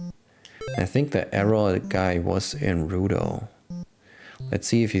 I think the arrow guy was in Rudo. Let's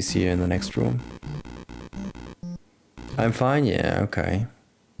see if he's here in the next room. I'm fine, yeah, okay.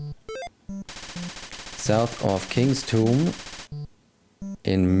 South of King's Tomb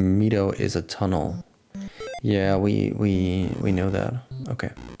in Meadow is a tunnel. Yeah, we know that.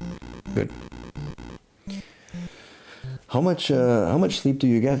 Okay, good. How much sleep do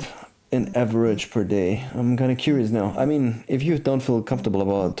you get in average per day? I'm kind of curious now. I mean, if you don't feel comfortable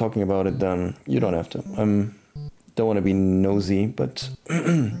about talking about it, then you don't have to. Don't want to be nosy, but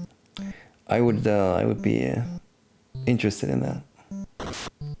I would be interested in that.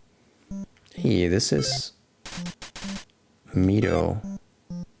 Hey, this is Mido.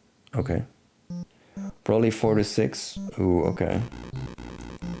 Okay. Probably 4 to 6. Ooh, okay.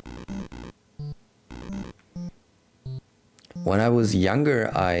 When I was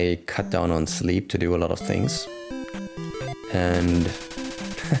younger, I cut down on sleep to do a lot of things. And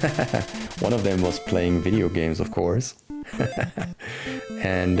one of them was playing video games, of course.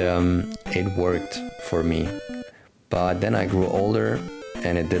 And it worked for me. But then I grew older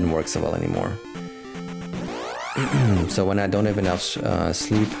and it didn't work so well anymore. So when I don't have enough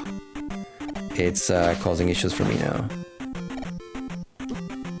sleep, it's causing issues for me now.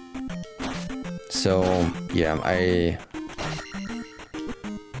 So yeah,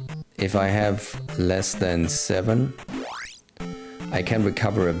 if I have less than 7, I can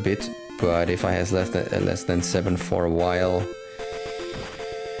recover a bit, but if I have less than 7 for a while,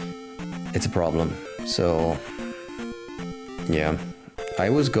 it's a problem. So yeah, I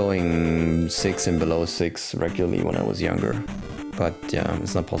was going 6 and below 6 regularly when I was younger, but yeah,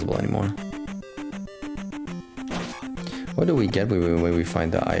 it's not possible anymore. What do we get when we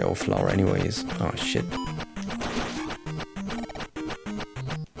find the IO flower anyways? Oh shit.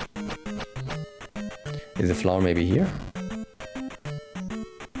 Is the flower maybe here?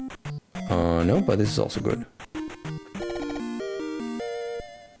 No, but this is also good.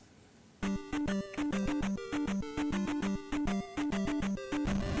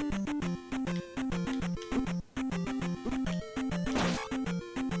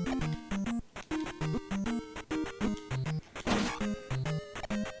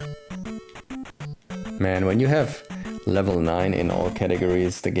 Man, when you have level 9 in all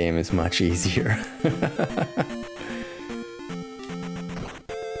categories, the game is much easier.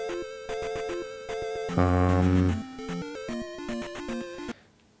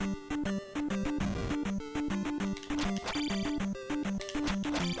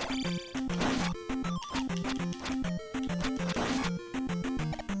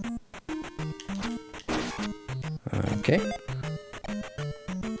 Okay.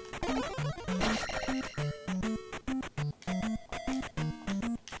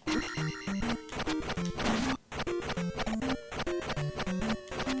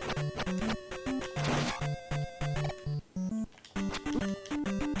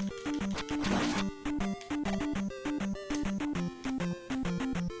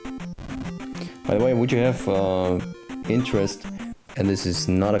 By the way, would you have interest, and this is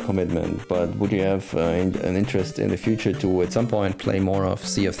not a commitment, but would you have an interest in the future to at some point play more of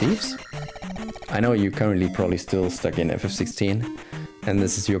Sea of Thieves? I know you're currently probably still stuck in FF16 and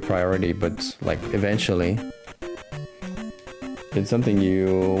this is your priority, but like eventually, it's something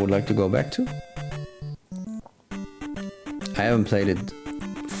you would like to go back to? I haven't played it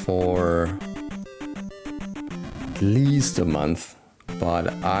for at least a month,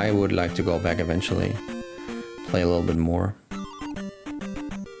 but I would like to go back eventually, play a little bit more.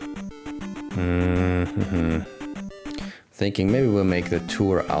 Thinking maybe we'll make the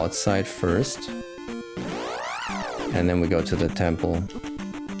tour outside first, and then we go to the temple.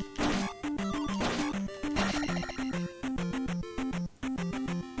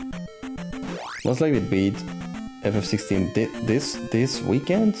 Most likely beat FF16 this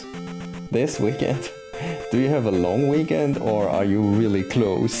weekend? This weekend? Do you have a long weekend or are you really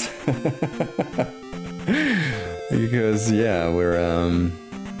close? Because yeah,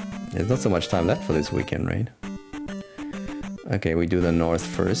 there's not so much time left for this weekend, right? Okay, we do the north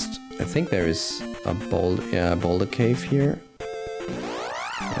first. I think there is a boulder cave here.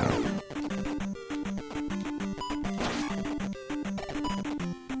 Yeah.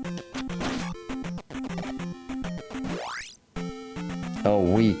 Oh,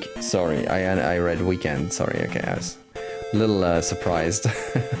 week. Sorry, I read weekend. Sorry. Okay, I was a little surprised.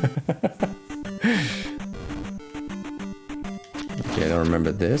 Okay, I don't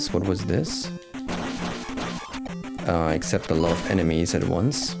remember this. What was this? Except a lot of enemies at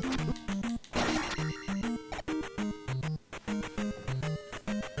once.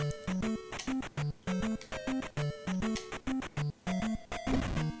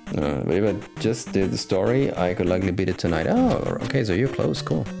 But if I just did the story, I could likely beat it tonight. Oh, okay, so you're close,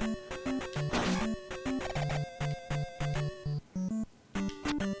 cool.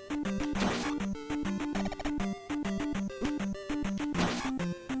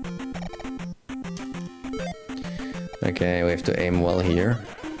 Okay, we have to aim well here.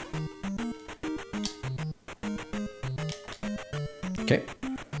 Okay.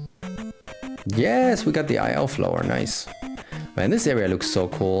 Yes, we got the IL flower, nice. Man, this area looks so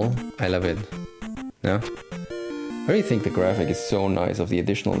cool. I love it. No? I really think the graphic is so nice of the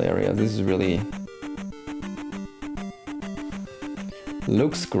additional area. This is really...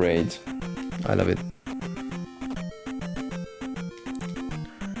 looks great. I love it.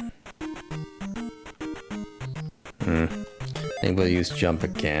 I think we'll use jump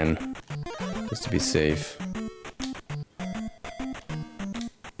again, just to be safe.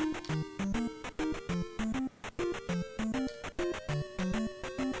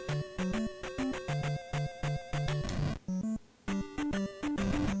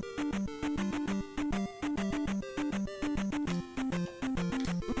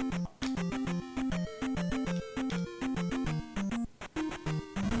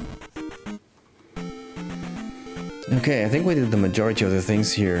 Okay, I think we did the majority of the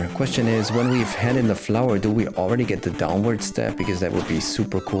things here. Question is, when we've handed the flower, do we already get the downward step? Because that would be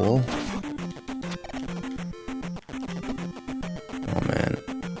super cool. Oh man.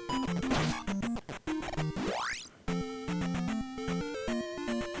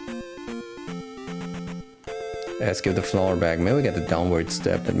 Let's give the flower back. Maybe we get the downward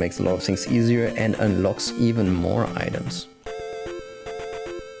step that makes a lot of things easier and unlocks even more items.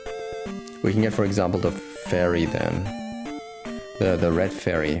 We can get, for example, the fairy then. The red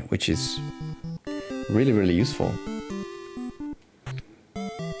fairy, which is really, really useful.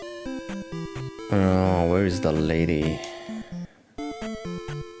 Oh, where is the lady?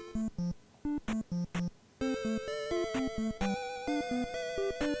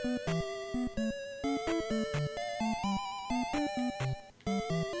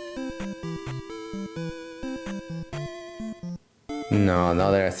 No, now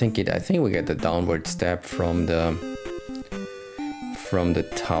that I think we get the downward step from the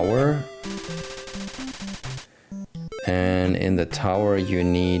tower. And in the tower you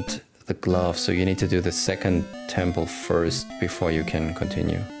need the glove, so you need to do the second temple first before you can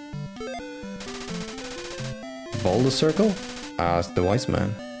continue. Boulder circle? Ask the wise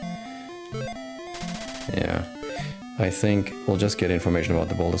man. Yeah, I think we'll just get information about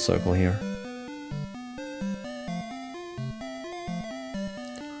the boulder circle here.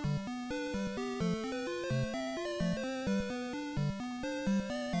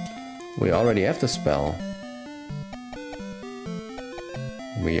 We already have the spell.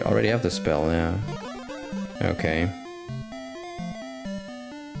 We already have the spell, yeah. Okay.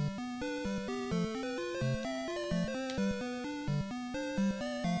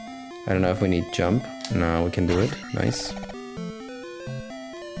 I don't know if we need jump. No, we can do it. Nice.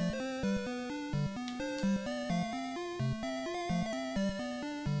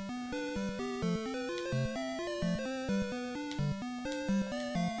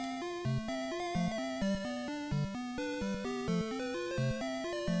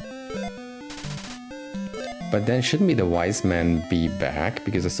 But then shouldn't be the wise man be back?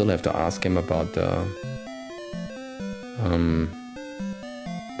 Because I still have to ask him about the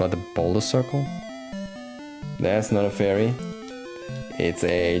boulder circle. That's not a fairy. It's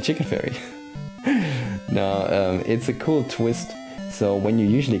a chicken fairy. No, it's a cool twist. So when you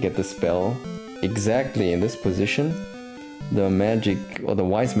usually get the spell exactly in this position, the magic or the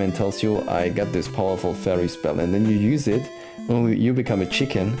wise man tells you, I got this powerful fairy spell, and then you use it, you become a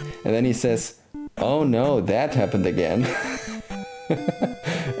chicken, and then he says, oh no, that happened again.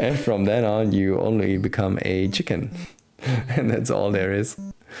 And from then on you only become a chicken. And that's all there is.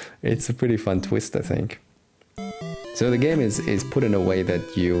 It's a pretty fun twist, I think. So the game is put in a way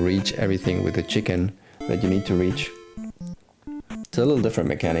that you reach everything with the chicken that you need to reach. It's a little different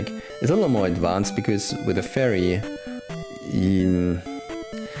mechanic. It's a little more advanced because with the fairy,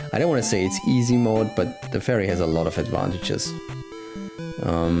 I don't want to say it's easy mode, but the fairy has a lot of advantages.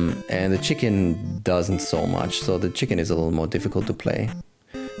 And the chicken doesn't so much, so the chicken is a little more difficult to play.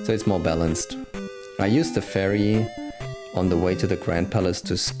 So it's more balanced. I used the fairy on the way to the Grand Palace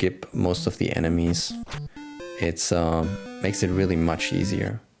to skip most of the enemies. It's makes it really much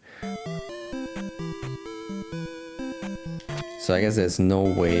easier. So I guess there's no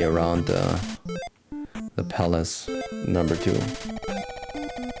way around the palace number 2.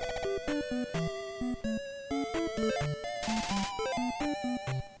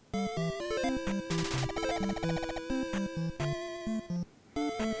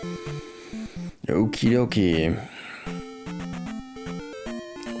 Okie dokie.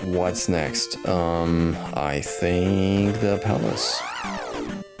 What's next? I think the palace.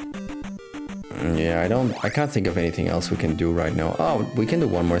 Yeah, I can't think of anything else we can do right now. Oh, we can do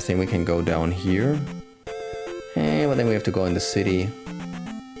one more thing. We can go down here. But then we have to go in the city.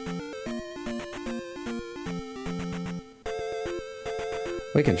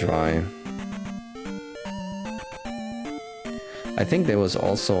 We can try. I think there was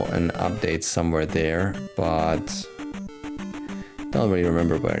also an update somewhere there, but don't really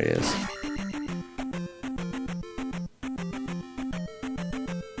remember where it is.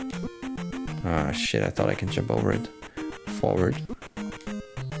 Ah, shit, I thought I can jump over it. Forward.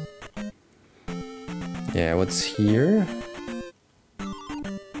 Yeah, what's here?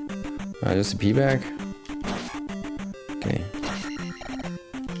 Just a pee bag. Okay.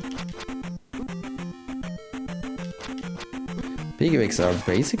 Piggy bags are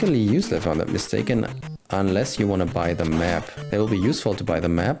basically useless if I'm not mistaken, unless you want to buy the map. They will be useful to buy the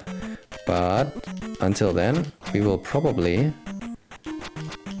map, but until then, we will probably...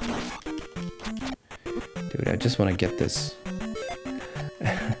 Dude, I just want to get this.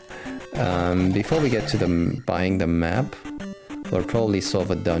 Before we get to the buying the map, we'll probably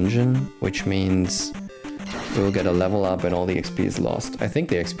solve a dungeon, which means we'll get a level up and all the XP is lost. I think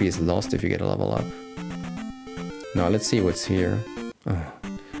the XP is lost if you get a level up. Now let's see what's here. Oh,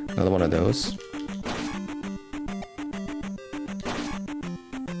 another one of those.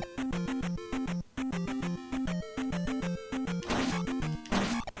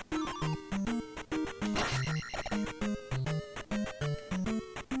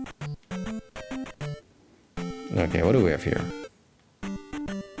 Okay, what do we have here?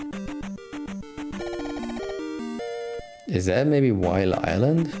 Is that maybe Wild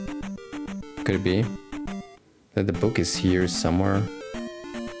Island? Could it be? That the book is here somewhere.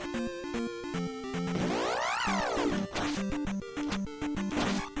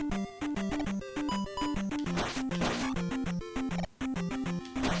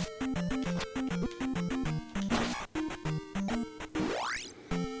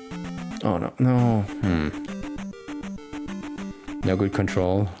 Oh no, no, no good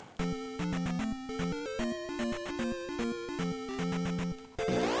control.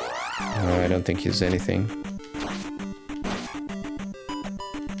 I don't think he's anything.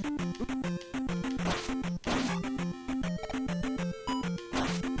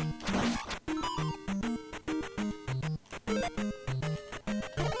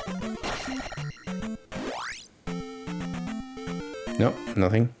 Nope,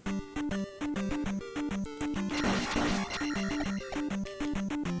 nothing.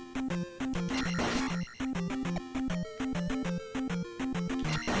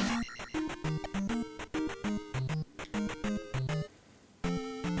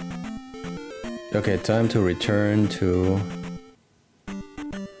 Okay, time to return to...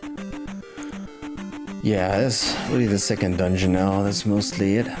 Yeah, that's really the second dungeon now, that's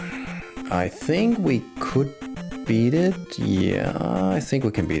mostly it. I think we could beat it. Yeah, I think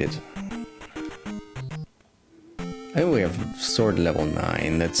we can beat it. I think we have sword level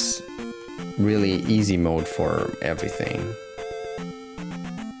 9, that's really easy mode for everything.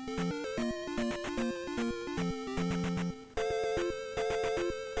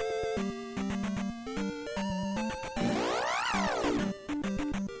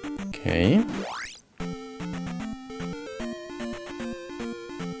 Okay.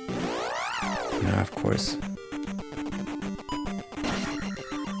 Yeah, of course.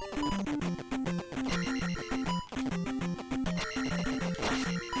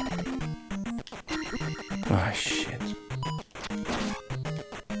 Ah, shit.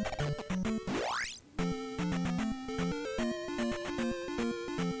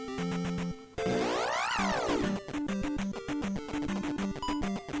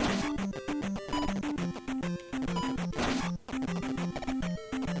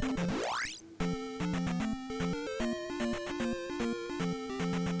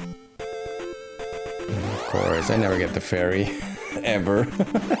 Of course, I never get the ferry. Ever.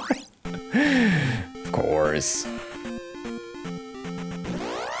 Of course.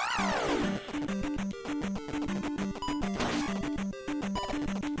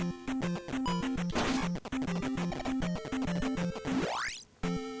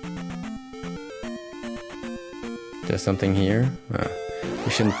 There's something here?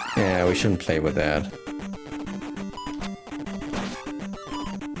 We shouldn't, yeah, we shouldn't play with that.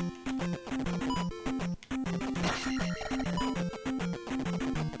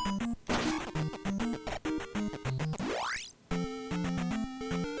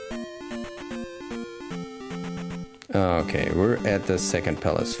 Okay, we're at the second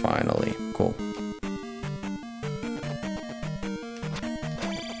palace finally. Cool.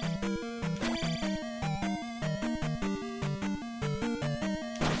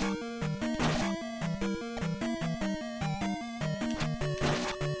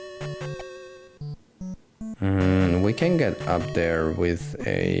 We can get up there with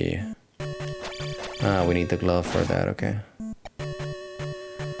a... Ah, we need the glove for that, okay.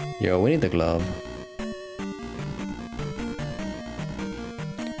 Yo, we need the glove.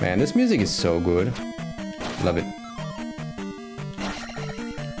 Man, this music is so good. Love it.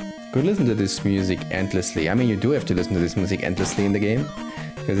 Could listen to this music endlessly. I mean, you do have to listen to this music endlessly in the game,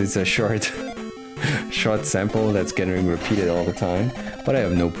 because it's a short sample that's getting repeated all the time. But I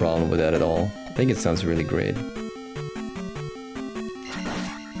have no problem with that at all. I think it sounds really great.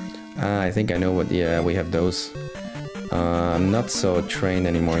 I think I know what, yeah, we have those. I'm not so trained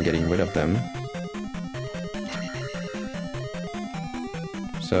anymore in getting rid of them.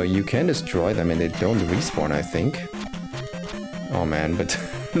 So you can destroy them and they don't respawn, I think. Oh man, but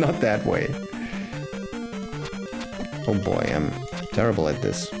not that way. Oh boy, I'm terrible at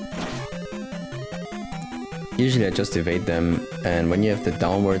this. Usually I just evade them, and when you have the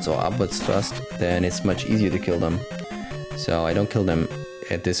downwards or upwards thrust, then it's much easier to kill them. So I don't kill them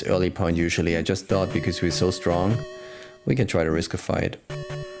at this early point usually. I just thought because we're so strong, we can try to risk a fight.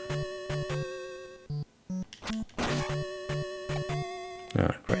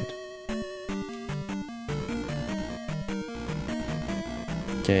 Ah, great.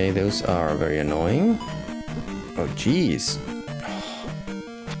 Okay, those are very annoying. Oh, jeez.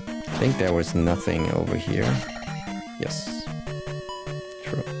 I think there was nothing over here. Yes.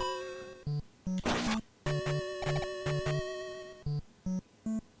 True.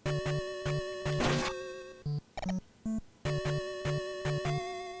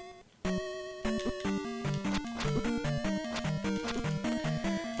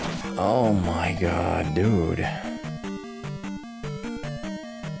 Oh my god, dude.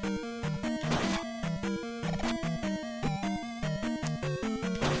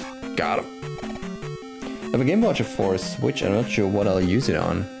 Got him. I have a Game Watcher for Switch. I'm not sure what I'll use it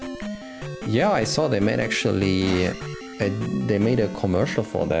on. Yeah, I saw they made actually they made a commercial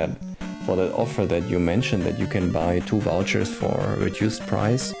for that offer that you mentioned, that you can buy 2 vouchers for a reduced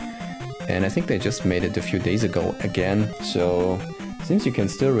price. And I think they just made it a few days ago again, so seems you can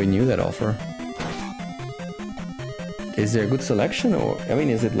still renew that offer. Is there a good selection, or I mean,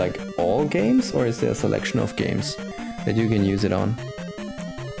 is it like all games, or is there a selection of games that you can use it on?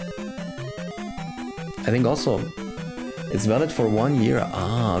 I think also it's valid for 1 year.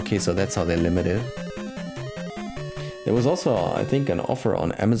 Ah, okay, so that's how they limit it. There was also, I think, an offer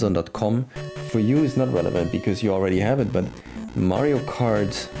on Amazon.com. For you it's not relevant because you already have it, but Mario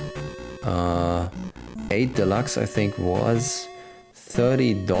Kart 8 Deluxe, I think, was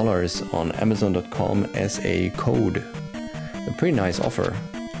 $30 on Amazon.com as a code. A pretty nice offer.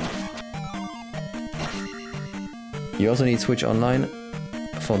 You also need Switch Online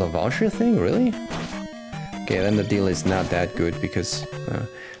for the voucher thing, really? Okay, then the deal is not that good because,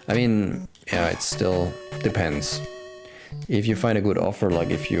 I mean, yeah, it still depends. If you find a good offer, like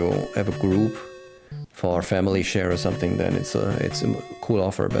if you have a group for family share or something, then it's a cool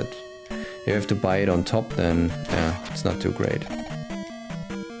offer, but if you have to buy it on top, then yeah, it's not too great.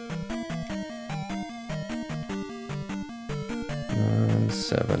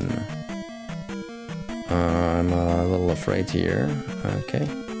 Seven. I'm a little afraid here. Okay.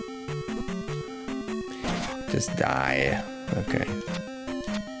 Just die. Okay.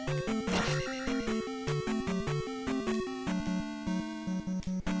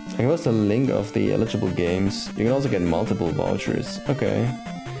 I post a link of the eligible games. You can also get multiple vouchers. Okay.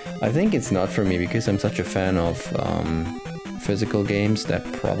 I think it's not for me because I'm such a fan of physical games that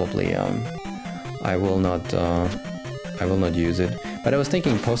probably I will not use it. But I was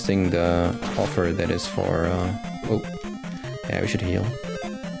thinking posting the offer that is for... oh, yeah, we should heal.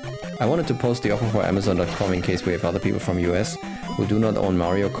 I wanted to post the offer for Amazon.com in case we have other people from US who do not own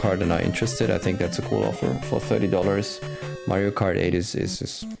Mario Kart and are interested. I think that's a cool offer. For $30, Mario Kart 8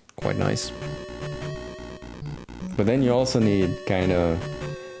 is quite nice. But then you also need kind of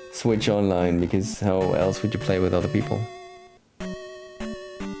Switch Online, because how else would you play with other people?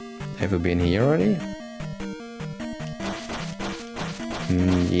 Have you been here already?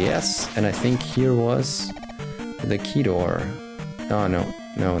 Yes, and I think here was the key door. Oh, no,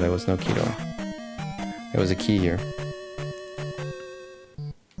 there was no key door. There was a key here.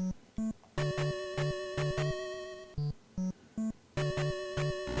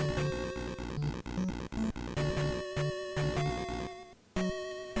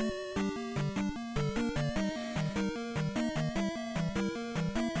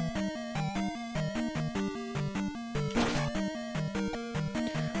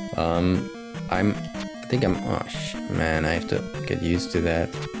 Man, I have to get used to that.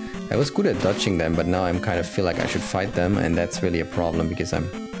 I was good at dodging them, but now I'm kind of feel like I should fight them, and that's really a problem because I'm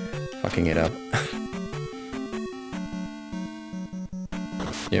fucking it up.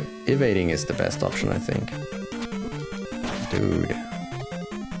 Yep, evading is the best option, I think. Dude.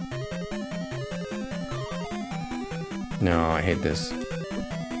 No, I hate this.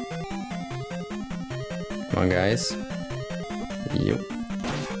 Come on, guys. Yep.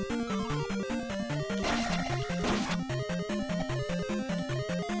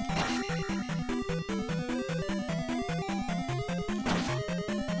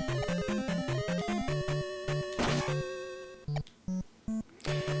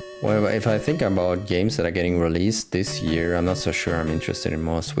 Well, if I think about games that are getting released this year, I'm not so sure I'm interested in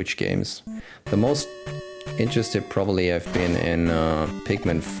more Switch games. The most interested probably I've been in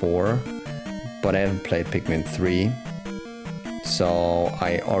Pikmin 4, but I haven't played Pikmin 3. So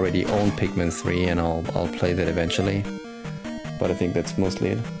I already own Pikmin 3 and I'll play that eventually. But I think that's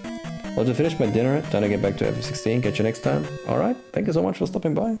mostly it. Well, to finish my dinner, time to get back to F16. Catch you next time. Alright, thank you so much for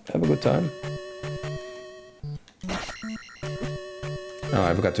stopping by. Have a good time. Oh,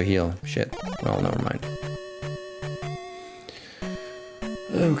 I forgot to heal. Shit. Well, never mind.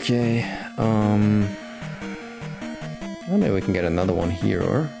 Okay. Well, maybe we can get another one here,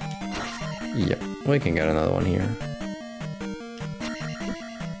 or... Yep, we can get another one here.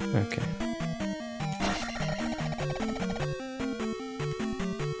 Okay.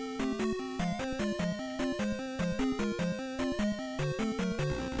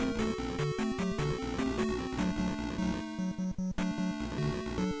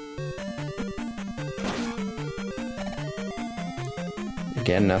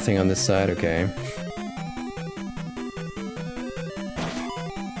 Again, nothing on this side, okay.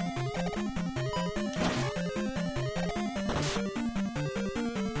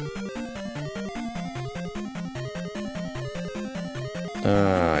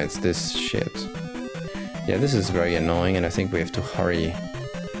 Ah, it's this shit. Yeah, this is very annoying and I think we have to hurry.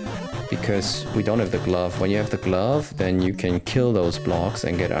 Because we don't have the glove. When you have the glove, then you can kill those blocks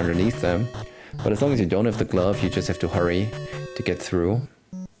and get underneath them. But as long as you don't have the glove, you just have to hurry to get through.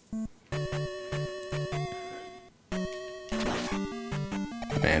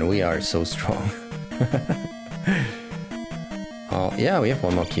 Man, we are so strong. Oh, yeah, we have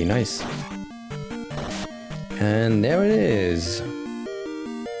one more key, nice. And there it is.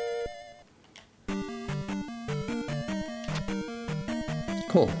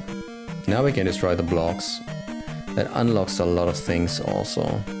 Cool. Now we can destroy the blocks. That unlocks a lot of things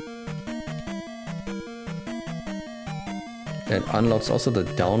also. It unlocks also the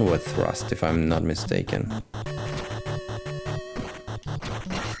downward thrust, if I'm not mistaken.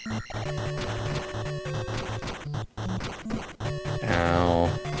 Ow.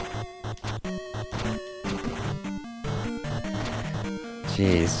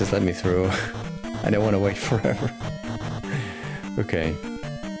 Jeez, just let me through. I don't want to wait forever. Okay.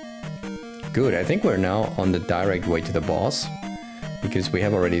 Good, I think we're now on the direct way to the boss. Because we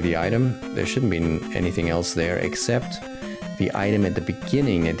have already the item. There shouldn't be anything else there except the item at the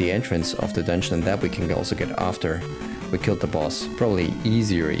beginning, at the entrance of the dungeon, and that we can also get after we killed the boss. Probably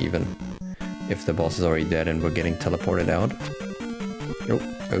easier even, if the boss is already dead and we're getting teleported out. Oh,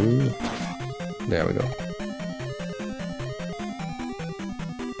 there we go.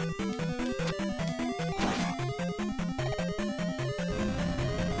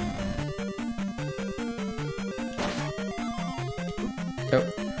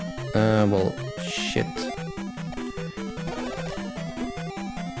 Oh, well, shit.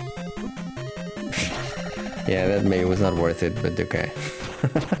 Yeah, that maybe was not worth it, but okay.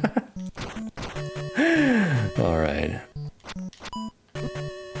 Alright.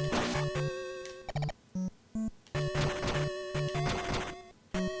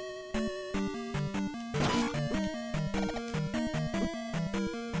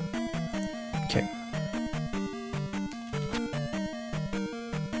 Okay.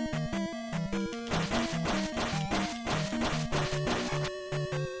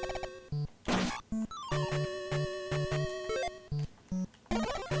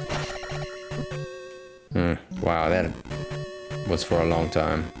 Wow, that was for a long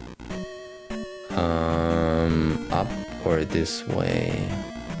time. Up or this way?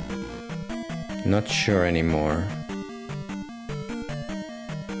 Not sure anymore.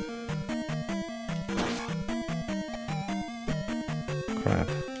 Crap.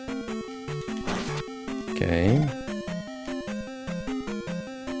 Okay.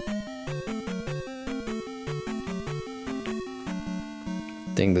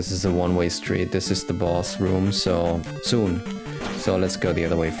 I think this is a one-way street. This is the boss room, so soon. So let's go the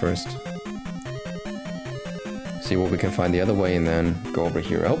other way first. See what we can find the other way and then go over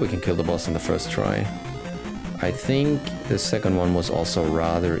here. I hope we can kill the boss on the first try. I think the second one was also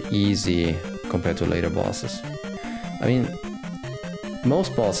rather easy compared to later bosses. I mean,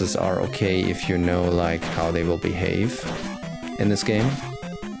 most bosses are okay if you know like how they will behave in this game.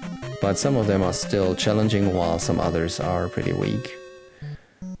 But some of them are still challenging while some others are pretty weak.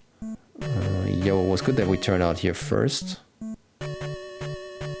 Yep. Yo, it was good that we turned out here first.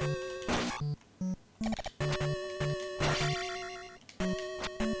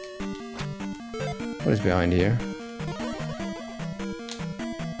 What is behind here?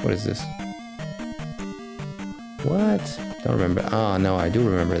 What is this? What? Don't remember. Ah, no, I do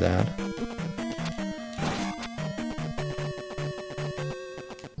remember that.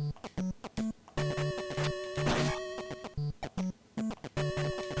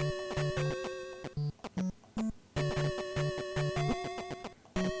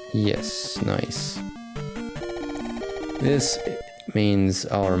 Yes, nice. This means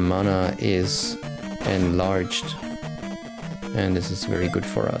our mana is enlarged, and this is very good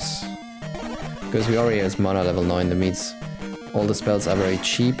for us. Because we already have mana level 9, that means all the spells are very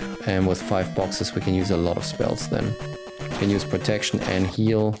cheap, and with 5 boxes we can use a lot of spells then. We can use protection and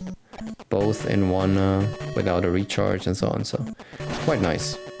heal, both in one without a recharge and so on, so it's quite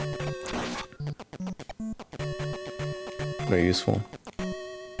nice. Very useful.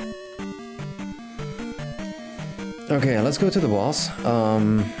 Okay, let's go to the boss.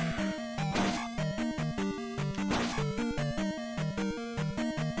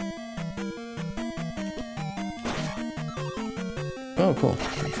 Oh, cool.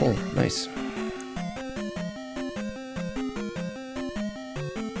 Full. Nice.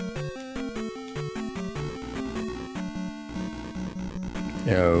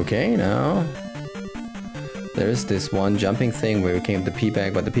 Okay, now there's this one jumping thing where we came the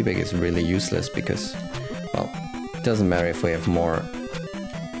P-bag, but the P-bag is really useless because, well, it doesn't matter if we have more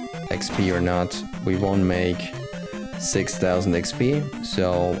XP or not. We won't make 6,000 XP,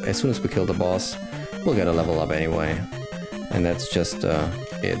 so as soon as we kill the boss, we'll get a level up anyway. And that's just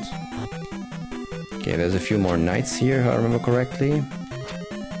it. Okay, there's a few more knights here, if I remember correctly.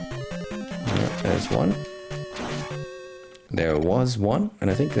 Yeah, there's one. There was one,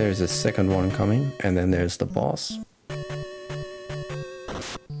 and I think there's a second one coming, and then there's the boss.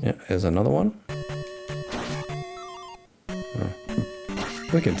 Yeah, there's another one. Oh.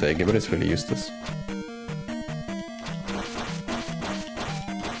 We can take it, but it's really useless.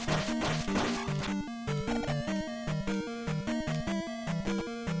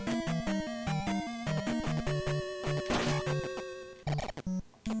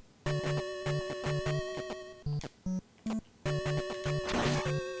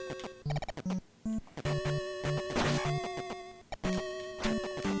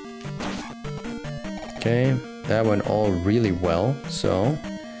 Okay, that went all really well, so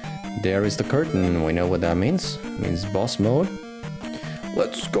there is the curtain. We know what that means. It means boss mode.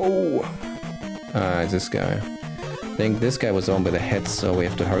 Let's go! Ah, it's this guy. I think this guy was the one with the head, so we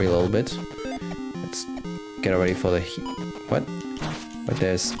have to hurry a little bit. Let's get ready for the what? But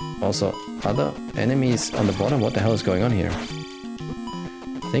there's also other enemies on the bottom. What the hell is going on here?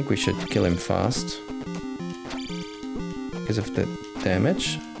 I think we should kill him fast. Because of the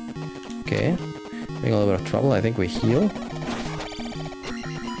damage. Okay. Having a little bit of trouble. I think we heal.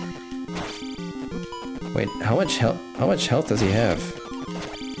 Wait, how much health does he have?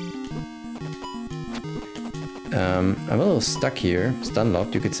 I'm a little stuck here. Stun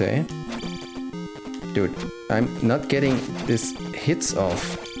locked, you could say. Dude, I'm not getting this hits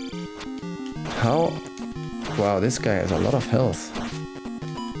off. How? Wow, this guy has a lot of health.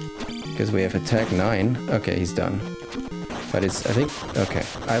 Because we have attack 9. Okay, he's done. But it's, I think, okay.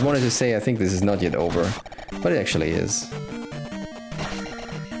 I wanted to say I think this is not yet over, but it actually is.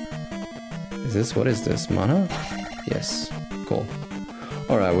 Is this, what is this, mana? Yes, cool.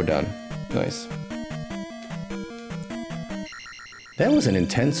 Alright, we're done. Nice. That was an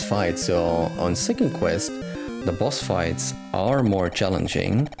intense fight, so on second quest, the boss fights are more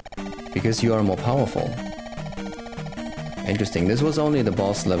challenging because you are more powerful. Interesting, this was only the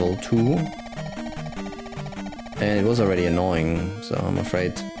boss level 2. And it was already annoying, so I'm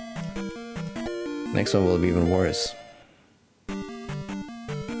afraid next one will be even worse.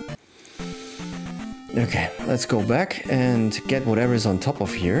 Okay, let's go back and get whatever is on top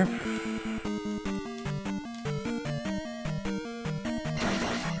of here.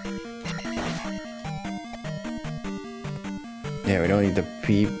 Yeah, we don't need the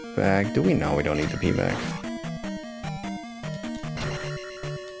P-bag. Do we? No, we don't need the P-bag.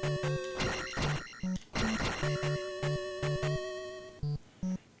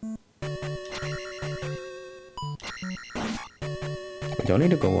 Don't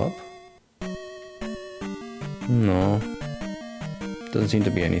need to go up? No. Doesn't seem to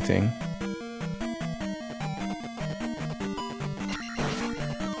be anything.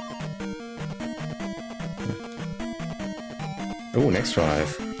 Oh, next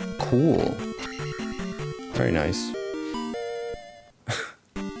drive. Cool. Very nice.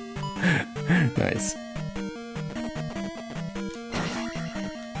 Nice.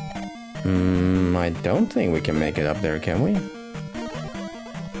 I don't think we can make it up there, can we?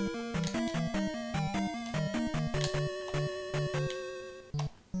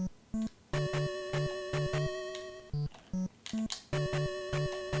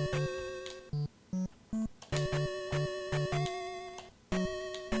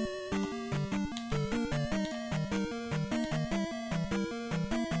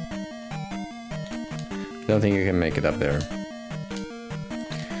 Don't think you can make it up there.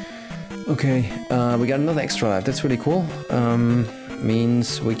 Okay, we got another extra life. That's really cool.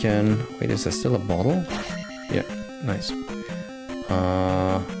 Means we can... Wait, is there still a bottle? Yeah, nice.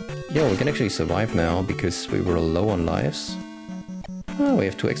 Yeah, we can actually survive now because we were low on lives. Oh, we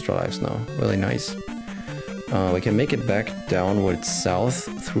have 2 extra lives now. Really nice. We can make it back downwards south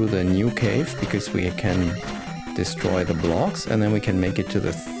through the new cave because we can destroy the blocks, and then we can make it to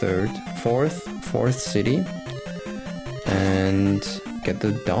the fourth city and get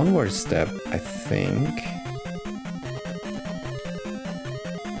the downward step, I think.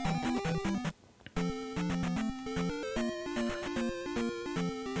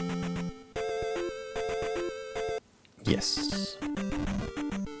 Yes.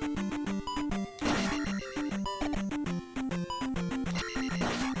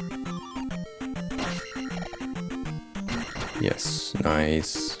 Yes,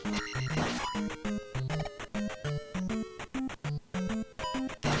 nice.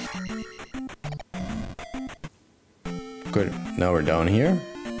 Good, now we're down here.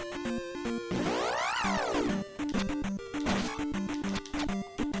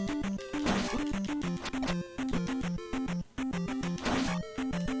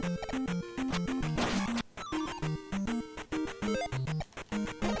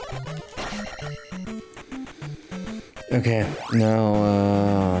 Okay,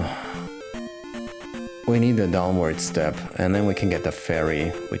 now we need the downward step, and then we can get the ferry,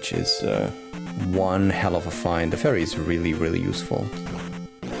 which is one hell of a find. The ferry is really, really useful.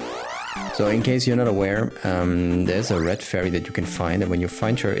 So in case you're not aware, there's a red ferry that you can find, and when you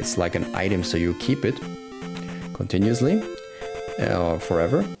find her, it's like an item, so you keep it continuously or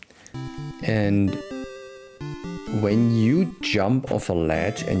forever. And when you jump off a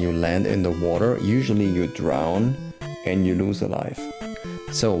ledge and you land in the water, usually you drown and you lose a life.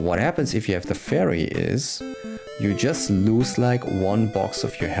 So what happens if you have the ferry is you just lose like 1 box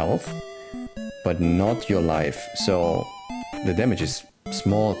of your health, but not your life. So the damage is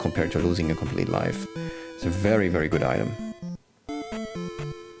small compared to losing a complete life. It's a very, very good item.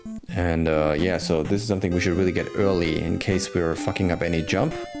 And yeah, so this is something we should really get early in case we're fucking up any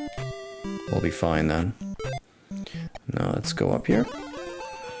jump. We'll be fine then. Now let's go up here.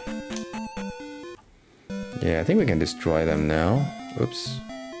 Yeah, I think we can destroy them now. Oops.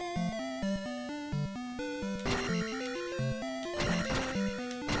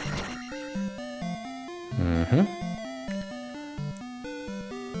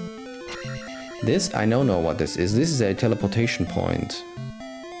 This, I don't know what this is. This is a teleportation point.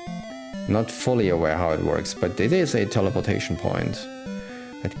 Not fully aware how it works, but it is a teleportation point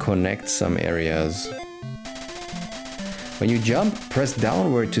that connects some areas. When you jump, press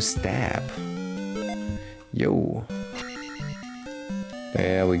downward to stab. Yo.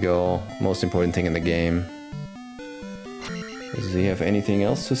 There we go. Most important thing in the game. Does he have anything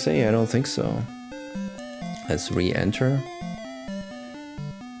else to say? I don't think so. Let's re-enter.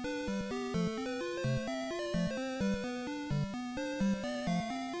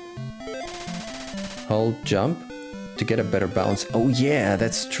 Hold jump to get a better bounce. Oh yeah,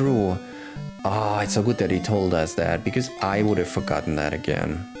 that's true. Ah, it's so good that he told us that, because I would have forgotten that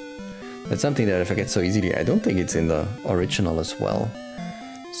again. That's something that I forget so easily. I don't think it's in the original as well.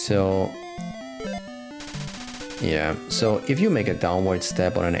 So yeah, so if you make a downward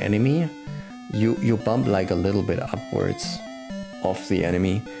step on an enemy, you bump like a little bit upwards of the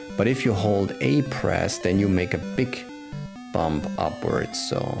enemy. But if you hold A press, then you make a big bump upwards.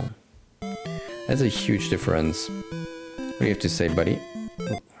 So that's a huge difference. What do you have to say, buddy?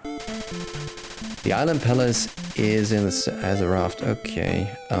 The Island Palace is in the Azeroth. Okay.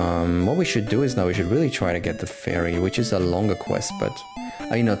 What we should do is now we should really try to get the ferry, which is a longer quest, but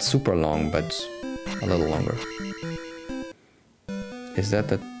I mean not super long, but a little longer. Is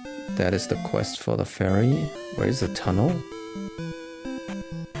that is the quest for the ferry? Where is the tunnel?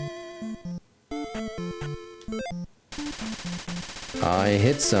 I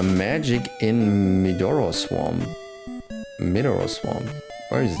hit some magic in Midoro Swamp. Midoro Swamp.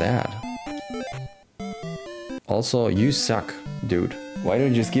 Where is that? Also, you suck, dude. Why don't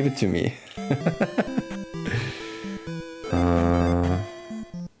you just give it to me?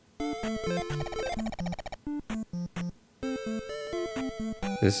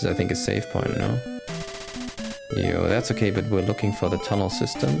 This is, I think, a save point, no? Yo, that's okay, but we're looking for the tunnel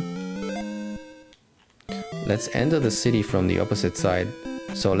system. Let's enter the city from the opposite side.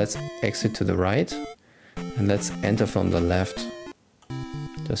 So let's exit to the right. And let's enter from the left.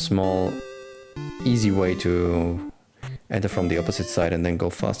 The small, easy way to enter from the opposite side and then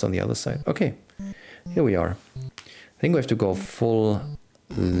go fast on the other side. Okay, here we are. I think we have to go full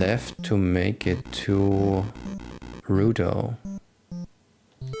left to make it to Rudo.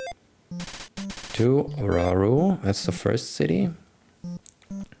 To Raru, that's the first city.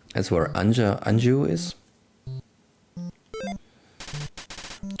 That's where Anju is.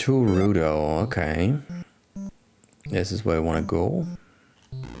 To Rudo, okay. This is where I want to go.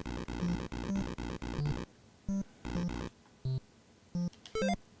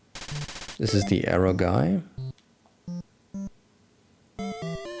 This is the arrow guy.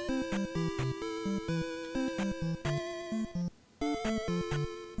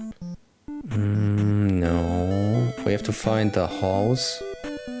 No. We have to find the house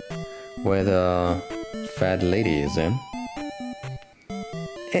where the fat lady is in.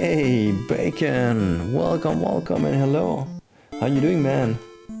 Hey, Bacon! Welcome, welcome, and hello. How you doing, man?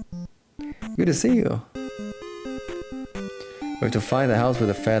 Good to see you. We have to find the house with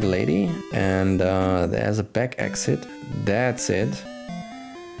the fat lady, and there's a back exit. That's it.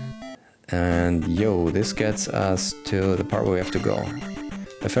 And yo, this gets us to the part where we have to go.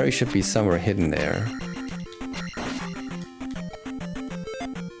 The ferry should be somewhere hidden there.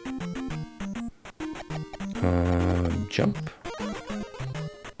 Jump.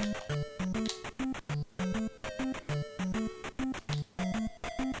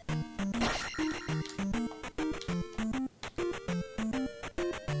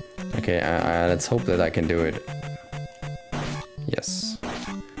 Okay, let's hope that I can do it. Yes.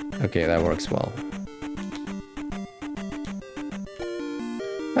 Okay, that works well.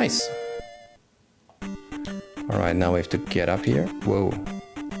 Nice. Alright, now we have to get up here. Whoa.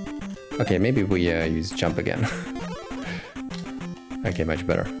 Okay, maybe we use jump again. Okay, much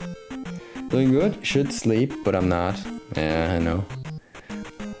better. Doing good? Should sleep, but I'm not. Yeah, I know.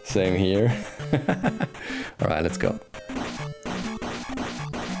 Same here. Alright, let's go.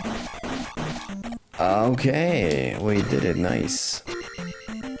 Okay, we did it. Nice.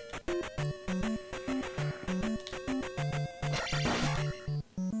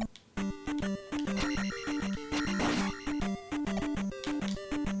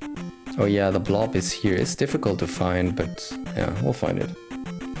 Oh yeah, the blob is here. It's difficult to find, but yeah, we'll find it.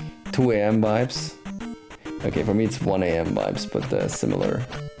 2 AM vibes. Okay, for me it's 1 AM vibes, but similar.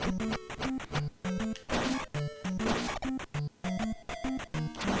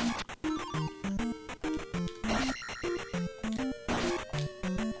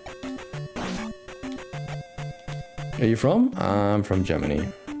 Are you from? I'm from Germany.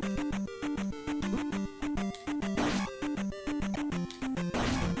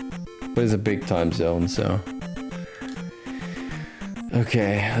 But it's a big time zone, so...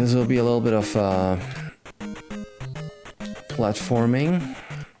 Okay, this will be a little bit of platforming.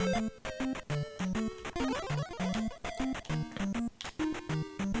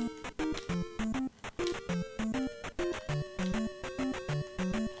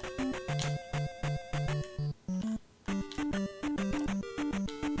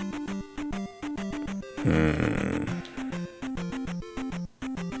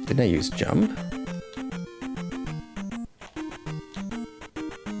 Did I use jump?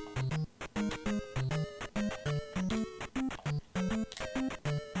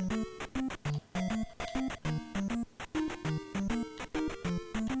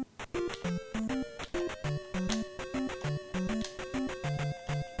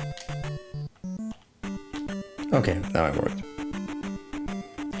 Okay, now it worked.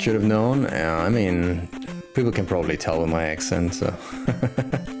 Should have known. I mean, people can probably tell with my accent, so...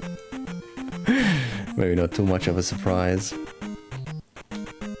 Maybe not too much of a surprise.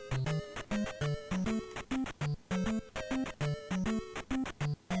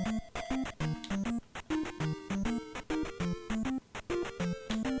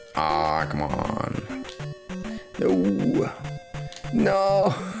 Ah, come on. No.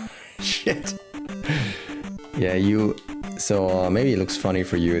 No. Shit. Yeah, you... So maybe it looks funny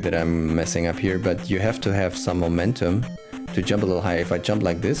for you that I'm messing up here, but you have to have some momentum to jump a little higher. If I jump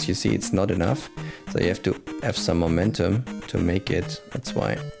like this, you see it's not enough. So you have to have some momentum to make it. That's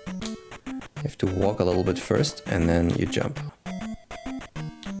why. You have to walk a little bit first and then you jump.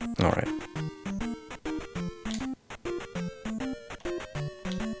 Alright.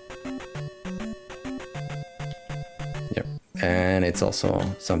 Yep. And it's also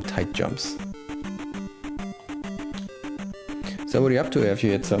some tight jumps. So what are you up to? Have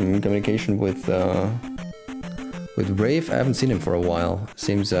you had some communication with Rafe? I haven't seen him for a while.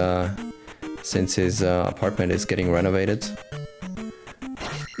 Seems since his apartment is getting renovated,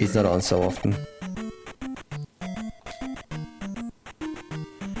 he's not on so often.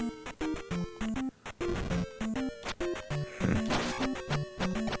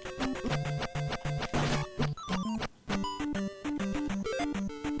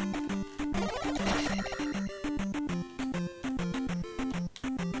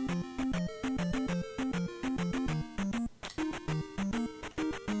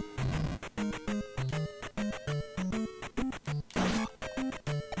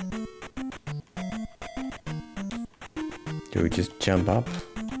 Do we just jump up?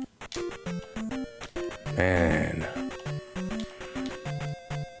 Man.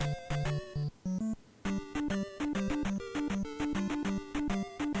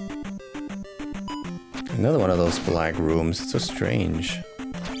 Another one of those black rooms. It's so strange.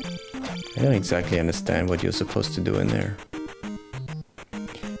 I don't exactly understand what you're supposed to do in there.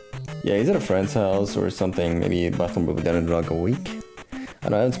 Yeah, he's at a friend's house or something. Maybe bathroom will be done in like a week.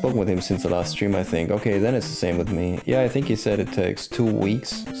 And I haven't spoken with him since the last stream, I think. Okay, then it's the same with me. Yeah, I think he said it takes 2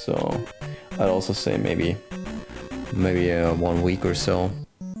 weeks, so I'd also say maybe 1 week or so.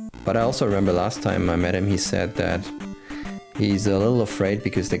 But I also remember last time I met him, he said that he's a little afraid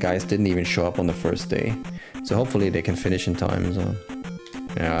because the guys didn't even show up on the first day. So hopefully they can finish in time, so...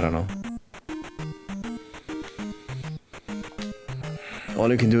 yeah, I don't know.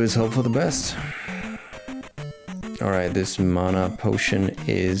 All you can do is hope for the best. Alright, this mana potion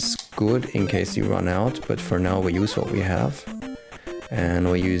is good in case you run out, but for now we use what we have. And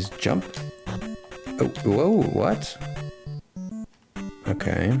we use jump. Oh, whoa, what?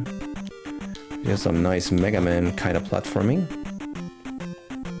 Okay. Here's some nice Mega Man kind of platforming.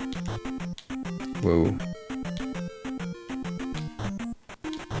 Whoa.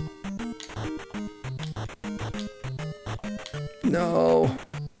 No!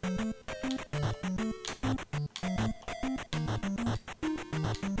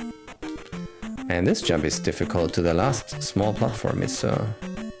 And this jump is difficult to the last small platform. It's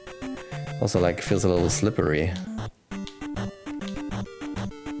also like feels a little slippery.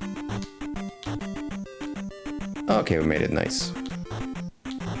 Okay, we made it nice.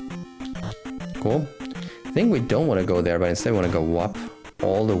 Cool. I think we don't want to go there, but instead we want to go up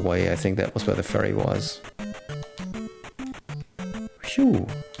all the way. I think that was where the ferry was. Phew.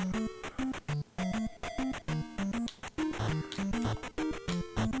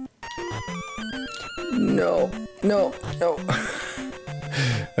 No, no, no.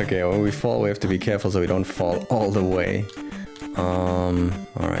 Okay, when we fall, we have to be careful so we don't fall all the way.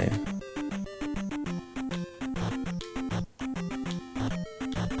 Alright.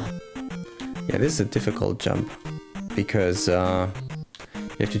 Yeah, this is a difficult jump because you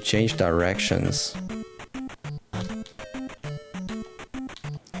have to change directions.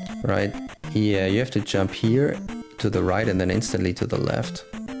 Right? Yeah, you have to jump here to the right and then instantly to the left.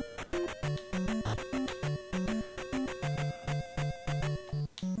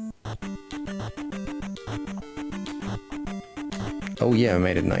 Oh yeah, I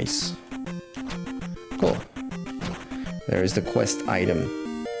made it nice. Cool. There is the quest item.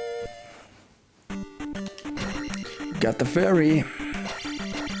 Got the ferry.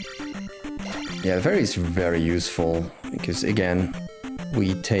 Yeah, the ferry is very useful because again,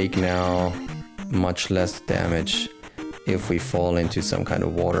 we take now much less damage if we fall into some kind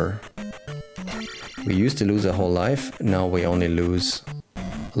of water. We used to lose a whole life, now we only lose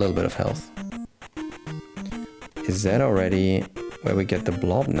a little bit of health. Is that already where we get the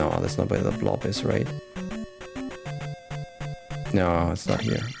blob? No, that's not where the blob is, right? No, it's not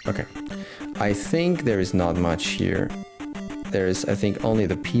here. Okay. I think there is not much here. There is, I think, only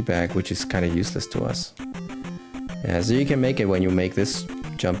the P bag, which is kind of useless to us. Yeah, so you can make it when you make this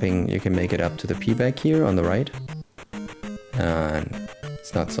jumping, you can make it up to the P bag here on the right. And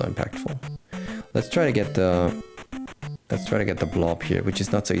it's not so impactful. Let's try to get the blob here, which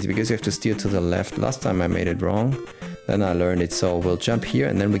is not so easy because you have to steer to the left. Last time I made it wrong. Then I learned it, so we'll jump here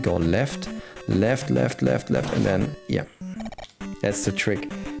and then we go left, left, left, left, left, and then, yeah. That's the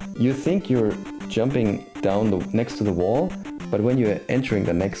trick. You think you're jumping down next to the wall, but when you're entering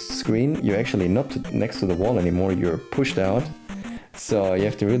the next screen, you're actually not next to the wall anymore, you're pushed out. So you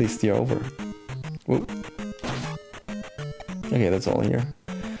have to really steer over. Whoop. Okay, that's all here.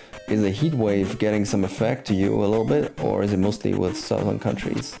 Is the heat wave getting some effect to you a little bit, or is it mostly with southern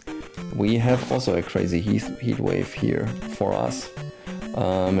countries? We have also a crazy heat wave here for us.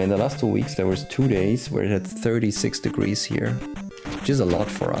 In the last 2 weeks there was 2 days where it had 36 degrees here, which is a lot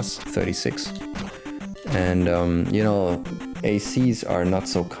for us, 36. And you know, ACs are not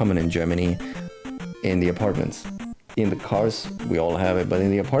so common in Germany in the apartments. In the cars, we all have it, but in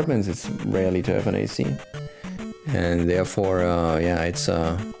the apartments, it's rarely to have an AC. And therefore, yeah, it's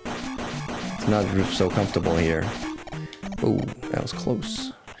not so comfortable here. Oh, that was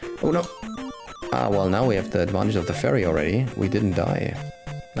close. Oh no! Ah, well, now we have the advantage of the ferry already. We didn't die.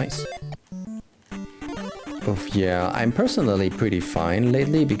 Nice. Oh, yeah, I'm personally pretty fine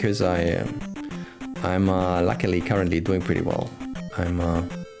lately because I'm luckily currently doing pretty well.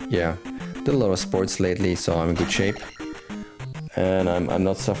 Yeah, did a lot of sports lately, so I'm in good shape. And I'm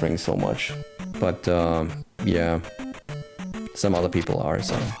not suffering so much. But, yeah, some other people are,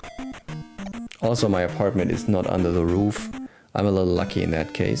 so. Also, my apartment is not under the roof. I'm a little lucky in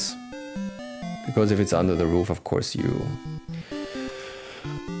that case. Because if it's under the roof, of course,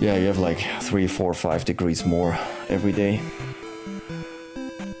 yeah, you have like 3, 4, 5 degrees more every day.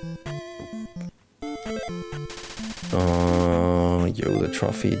 Yo, the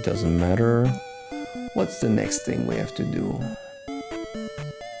trophy doesn't matter. What's the next thing we have to do?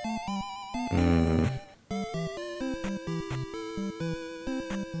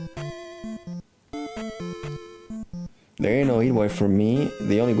 There ain't no heat wave for me.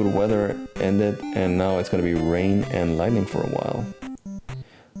 The only good weather ended and now it's gonna be rain and lightning for a while.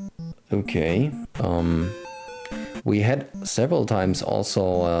 Okay. We had several times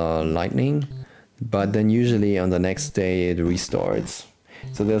also lightning, but then usually on the next day it restarts.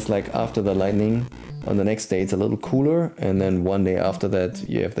 So there's like after the lightning, on the next day it's a little cooler, and then one day after that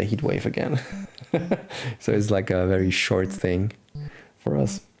you have the heat wave again. So it's like a very short thing for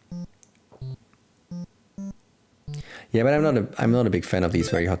us. Yeah, but I'm not a big fan of these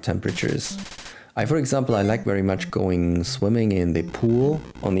very hot temperatures. For example, I like very much going swimming in the pool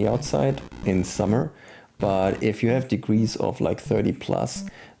on the outside in summer. But if you have degrees of like 30 plus,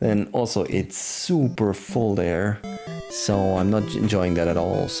 then also it's super full there. So I'm not enjoying that at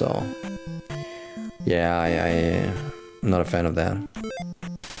all. So yeah, I'm not a fan of that.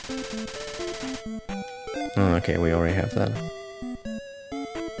 Oh, okay, we already have that.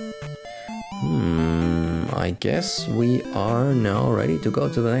 I guess we are now ready to go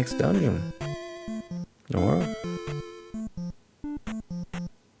to the next dungeon. Or?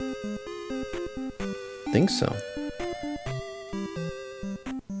 Think so.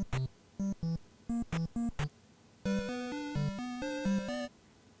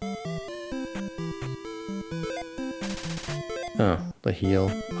 Oh, the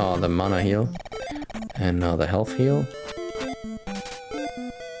heal. Oh, the mana heal. And now the health heal.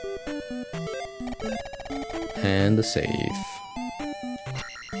 And the save.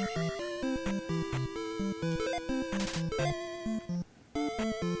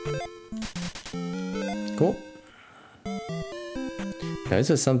 Cool. Now, is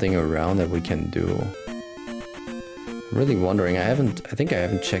there something around that we can do? I'm really wondering. I think I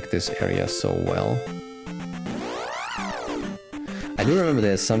haven't checked this area so well. I do remember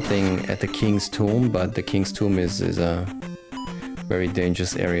there's something at the King's Tomb, but the King's Tomb is a very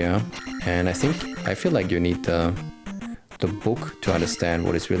dangerous area. And I feel like you need the book to understand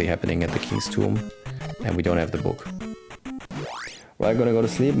what is really happening at the King's Tomb. And we don't have the book. Right, gonna go to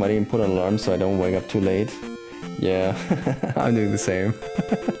sleep. Might even put an alarm so I don't wake up too late. Yeah, I'm doing the same.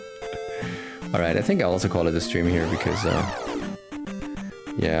 Alright, I think I'll also call it a stream here because,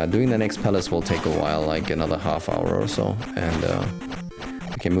 yeah, doing the next palace will take a while, like another half hour or so. And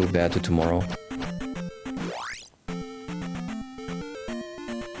we can move that to tomorrow.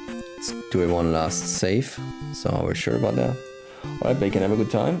 Let's do it one last save, so we're sure about that. Alright, Bacon, have a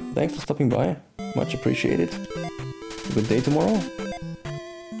good time. Thanks for stopping by. Much appreciated. A good day tomorrow.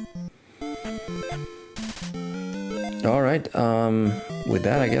 Alright, with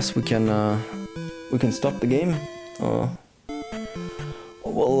that I guess we can stop the game.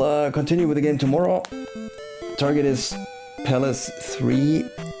 We'll continue with the game tomorrow. Target is Palace 3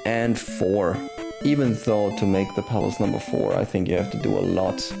 and 4. Even though to make the Palace number 4, I think you have to do a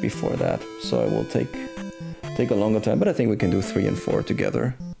lot before that. So it will take a longer time, but I think we can do 3 and 4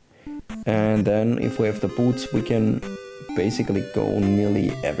 together. And then if we have the boots, we can basically go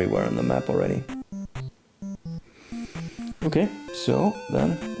nearly everywhere on the map already. Okay, so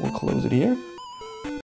then we'll close it here.